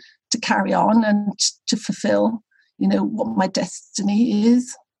her to carry on and to fulfill, what my destiny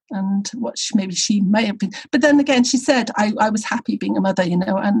is and what maybe she may have been. But then again, she said, I was happy being a mother,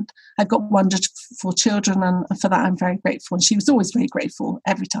 and I've got wonderful children, and for that I'm very grateful. And she was always very grateful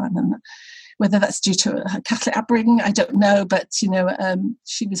every time. And whether that's due to her Catholic upbringing, I don't know. But, she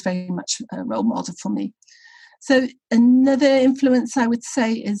was very much a role model for me. So another influence I would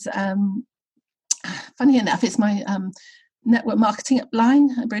say is, funny enough, it's my network marketing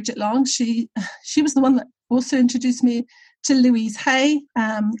upline, Bridget Long. She was the one that also introduced me to Louise Hay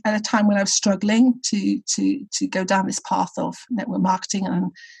at a time when I was struggling to go down this path of network marketing,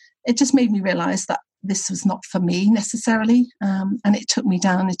 and it just made me realise that this was not for me necessarily, and it took me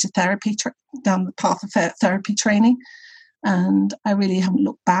down into therapy, down the path of therapy training, and I really haven't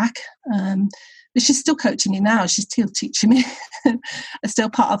looked back. But she's still coaching me now. She's still teaching me. I'm still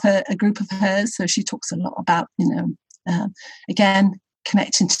part of a group of hers. So she talks a lot about, again,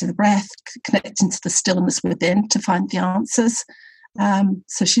 connecting to the breath, connecting to the stillness within to find the answers.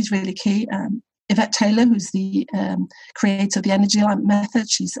 So she's really key. Yvette Taylor, who's the creator of the Energy Light Method,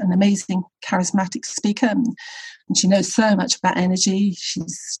 she's an amazing, charismatic speaker, and she knows so much about energy.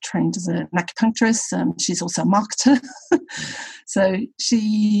 She's trained as an acupuncturist. She's also a marketer. So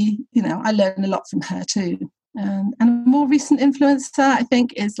she, I learn a lot from her too. And a more recent influencer, I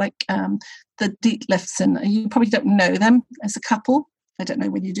think, is like the Deep Lifson. You probably don't know them as a couple. I don't know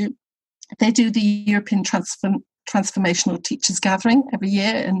when you do. They do the European Transformational Teachers Gathering every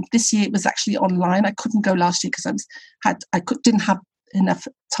year, and this year it was actually online. I couldn't go last year because didn't have enough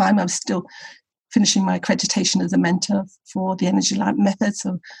time. I was still finishing my accreditation as a mentor for the Energy Light Method,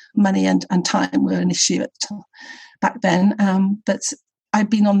 so money and time were an issue back then. But I've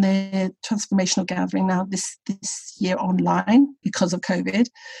been on the Transformational Gathering now this year online because of COVID,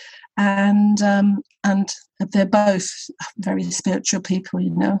 and they're both very spiritual people,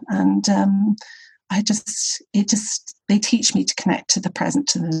 and they teach me to connect to the present,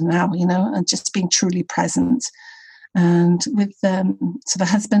 to the now, and just being truly present. And with so the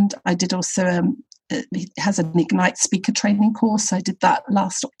husband, I did also he has an Ignite speaker training course. I did that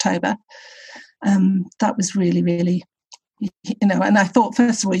last October. That was really, really, and I thought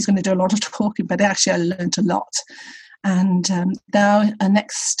first of all he's going to do a lot of talking, but actually I learned a lot. And now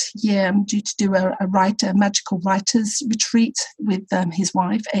next year I'm due to do a magical writers retreat with his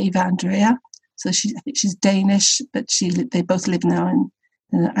wife Eva Andrea. So I think she's Danish, but they both live now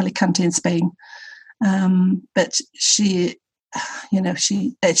in Alicante in Spain. But she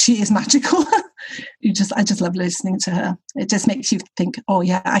is magical. I just love listening to her. It just makes you think, oh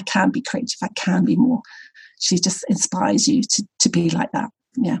yeah, I can be creative. I can be more. She just inspires you to be like that.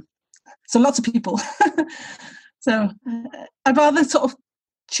 Yeah. So lots of people. So I'd rather sort of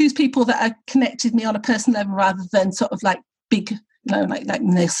choose people that are connected me on a personal level rather than sort of like big, like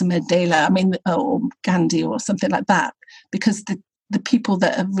Nelson Mandela, or Gandhi or something like that, because the people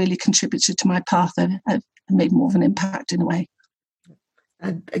that have really contributed to my path have made more of an impact in a way.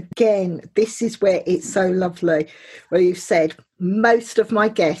 And again, this is where it's so lovely, where you've said most of my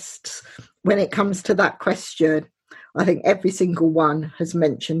guests, when it comes to that question, I think every single one has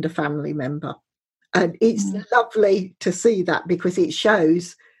mentioned a family member. And it's lovely to see that, because it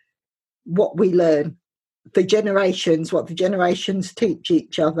shows what we learn, what the generations teach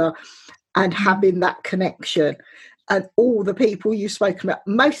each other, and having that connection. And all the people you've spoken about,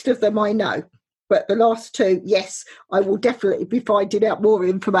 most of them I know, but the last two, yes, I will definitely be finding out more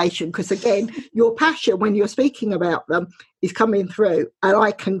information, because again, your passion when you're speaking about them is coming through, and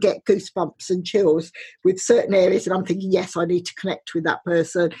I can get goosebumps and chills with certain areas, and I'm thinking, yes, I need to connect with that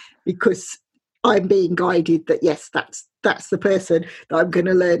person, because I'm being guided that, yes, that's the person that I'm going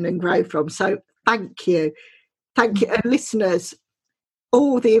to learn and grow from. So thank you. And listeners,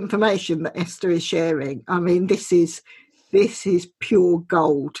 all the information that Esther is sharing, this is pure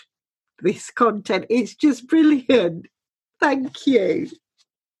gold. This content is just brilliant. Thank you.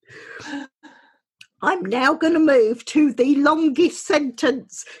 I'm now going to move to the longest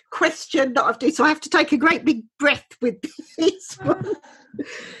sentence question that I've done. So I have to take a great big breath with this one.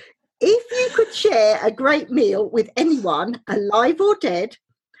 If you could share a great meal with anyone, alive or dead,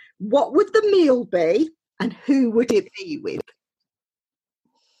 what would the meal be and who would it be with?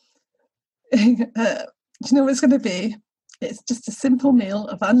 You know what it's going to be? It's just a simple meal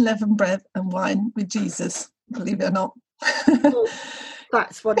of unleavened bread and wine with Jesus, believe it or not. Oh,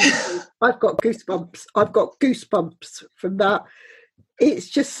 that's wonderful. I've got goosebumps from that. It's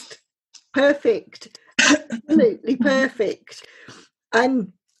just perfect. Absolutely perfect.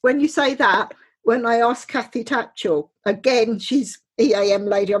 And when you say that, when I asked Kathy Tatchell, again, she's EAM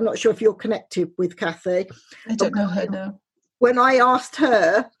lady. I'm not sure if you're connected with Kathy. I don't know her, no. When I asked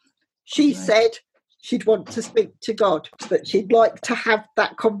her, she said she'd want to speak to God, but she'd like to have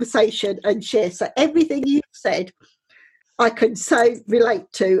that conversation and share. So everything you've said, I can so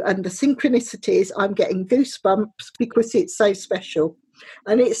relate to, and the synchronicities, I'm getting goosebumps because it's so special.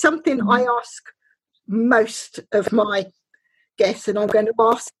 And it's something I ask most of my guests, and I'm going to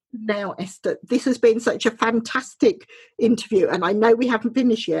ask now, Esther. This has been such a fantastic interview, and I know we haven't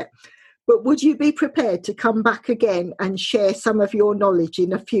finished yet, but would you be prepared to come back again and share some of your knowledge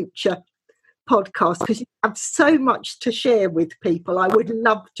in a future podcast? Because you have so much to share with people. I would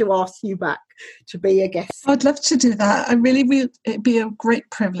love to ask you back to be a guest. I'd love to do that. I really will. It'd be a great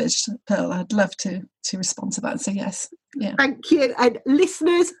privilege, Pearl. I'd love to respond to that. So yes. Yeah. Thank you. And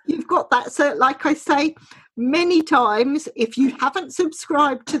listeners, you've got that. So like I say, many times. If you haven't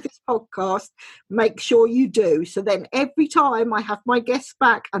subscribed to this podcast, make sure you do. So then every time I have my guests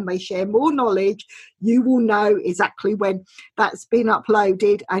back and they share more knowledge, you will know exactly when that's been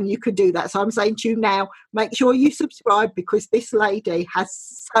uploaded, and you can do that. So I'm saying to you now, make sure you subscribe, because this lady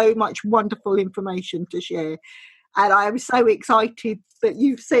has so much wonderful information to share. And I am so excited that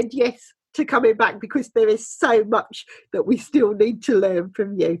you've said yes to coming back, because there is so much that we still need to learn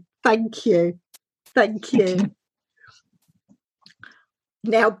from you. Thank you. Thank you.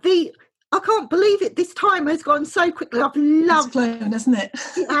 Now, I can't believe it. This time has gone so quickly. I've loved it's flown, hasn't it?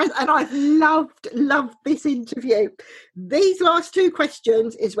 and I've loved this interview. These last two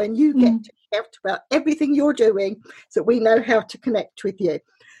questions is when you get to shout about everything you're doing, so we know how to connect with you.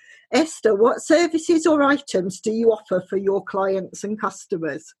 Esther, what services or items do you offer for your clients and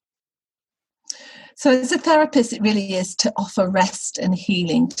customers? So as a therapist, it really is to offer rest and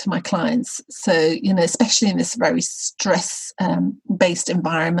healing to my clients. So, especially in this very stress-based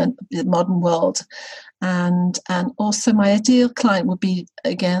environment, the modern world. And also my ideal client would be,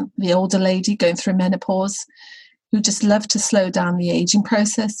 again, the older lady going through menopause, who just love to slow down the aging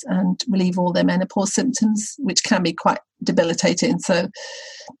process and relieve all their menopause symptoms, which can be quite debilitating.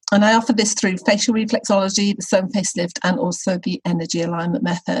 And I offer this through facial reflexology, the Stone Facelift, and also the energy alignment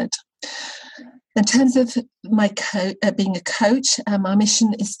method. In terms of my being a coach, my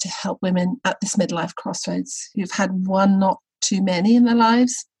mission is to help women at this midlife crossroads who've had one, not too many in their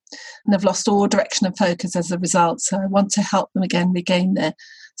lives, and have lost all direction and focus as a result. So I want to help them again regain their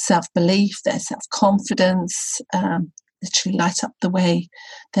self-belief, their self-confidence, literally light up their way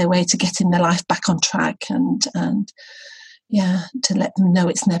to getting their life back on track, and to let them know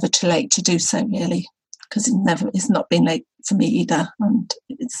it's never too late to do so, really, because it's not been late for me either. And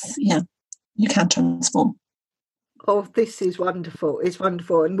you can transform. Oh, this is wonderful. It's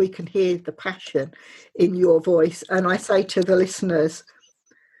wonderful. And we can hear the passion in your voice. And I say to the listeners,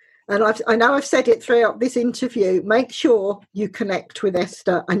 and I know I've said it throughout this interview, make sure you connect with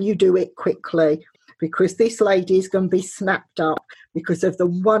Esther and you do it quickly, because this lady is going to be snapped up because of the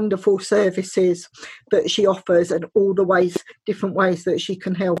wonderful services that she offers and all the different ways that she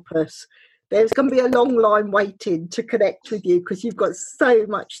can help us. There's going to be a long line waiting to connect with you, because you've got so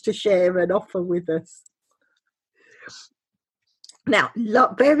much to share and offer with us. Now,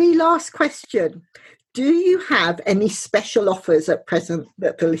 very last question. Do you have any special offers at present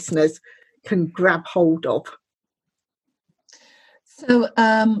that the listeners can grab hold of? So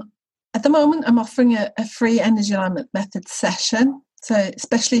at the moment, I'm offering a free energy alignment method session. So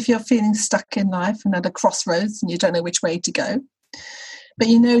especially if you're feeling stuck in life and at a crossroads and you don't know which way to go, but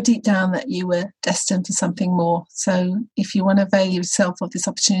you know deep down that you were destined for something more. So if you want to avail yourself of this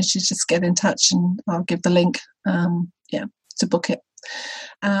opportunity, just get in touch and I'll give the link to book it.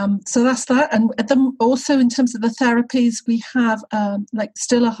 So that's that. And also in terms of the therapies, we have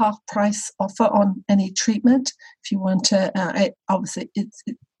still a half price offer on any treatment. If you want to, obviously it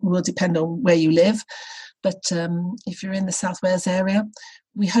will depend on where you live. But if you're in the South Wales area,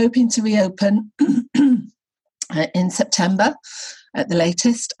 we're hoping to reopen in September at the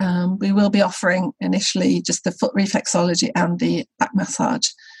latest. We will be offering initially just the foot reflexology and the back massage.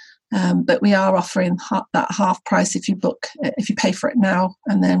 But we are offering that half price if you pay for it now,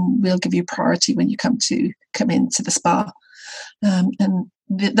 and then we'll give you priority when you come into the spa. And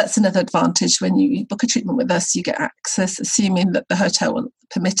that's another advantage. When you book a treatment with us, you get access, assuming that the hotel will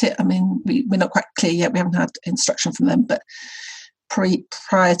permit it. I mean, we're not quite clear yet. We haven't had instruction from them, but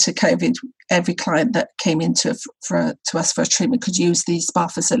prior to COVID, every client that came into to us for a treatment could use these spa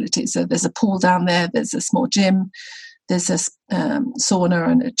facilities. So there's a pool down there, there's a small gym, there's a sauna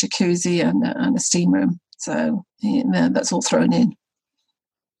and a jacuzzi and a steam room. So that's all thrown in.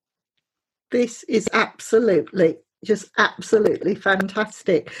 This is absolutely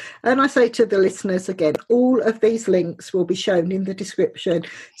fantastic. And I say to the listeners again, all of these links will be shown in the description,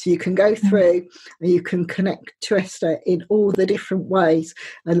 so you can go through and you can connect to Esther in all the different ways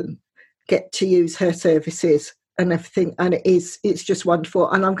and get to use her services and everything. And it's just wonderful.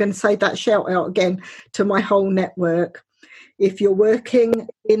 And I'm going to say that shout out again to my whole network. If you're working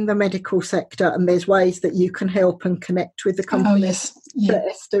in the medical sector and there's ways that you can help and connect with the companies that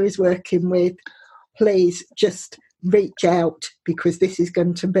Esther is working with, please just reach out, because this is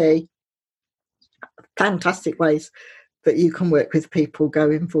going to be fantastic ways that you can work with people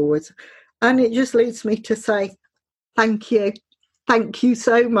going forward. And it just leads me to say thank you. Thank you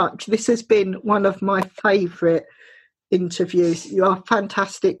so much. This has been one of my favourite interviews. You are a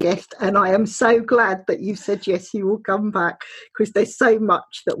fantastic guest, and I am so glad that you said yes, you will come back, because there's so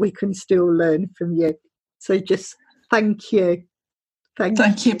much that we can still learn from you. So just thank you.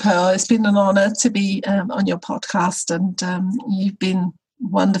 Thank you, Pearl. It's been an honour to be on your podcast, and you've been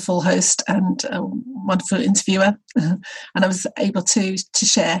wonderful host and a wonderful interviewer, and I was able to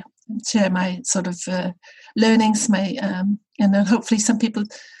share my sort of learnings, and then hopefully some people,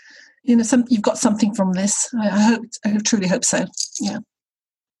 you've got something from this. I truly hope so. Yeah.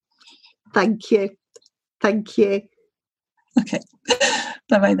 Thank you. Okay.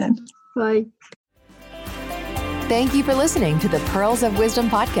 Bye then. Bye. Thank you for listening to the Pearls of Wisdom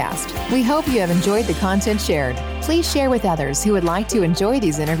podcast. We hope you have enjoyed the content shared. Please share with others who would like to enjoy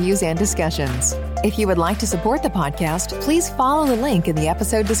these interviews and discussions. If you would like to support the podcast, please follow the link in the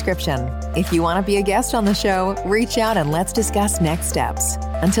episode description. If you want to be a guest on the show, reach out and let's discuss next steps.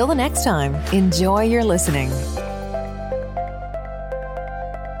 Until the next time, enjoy your listening.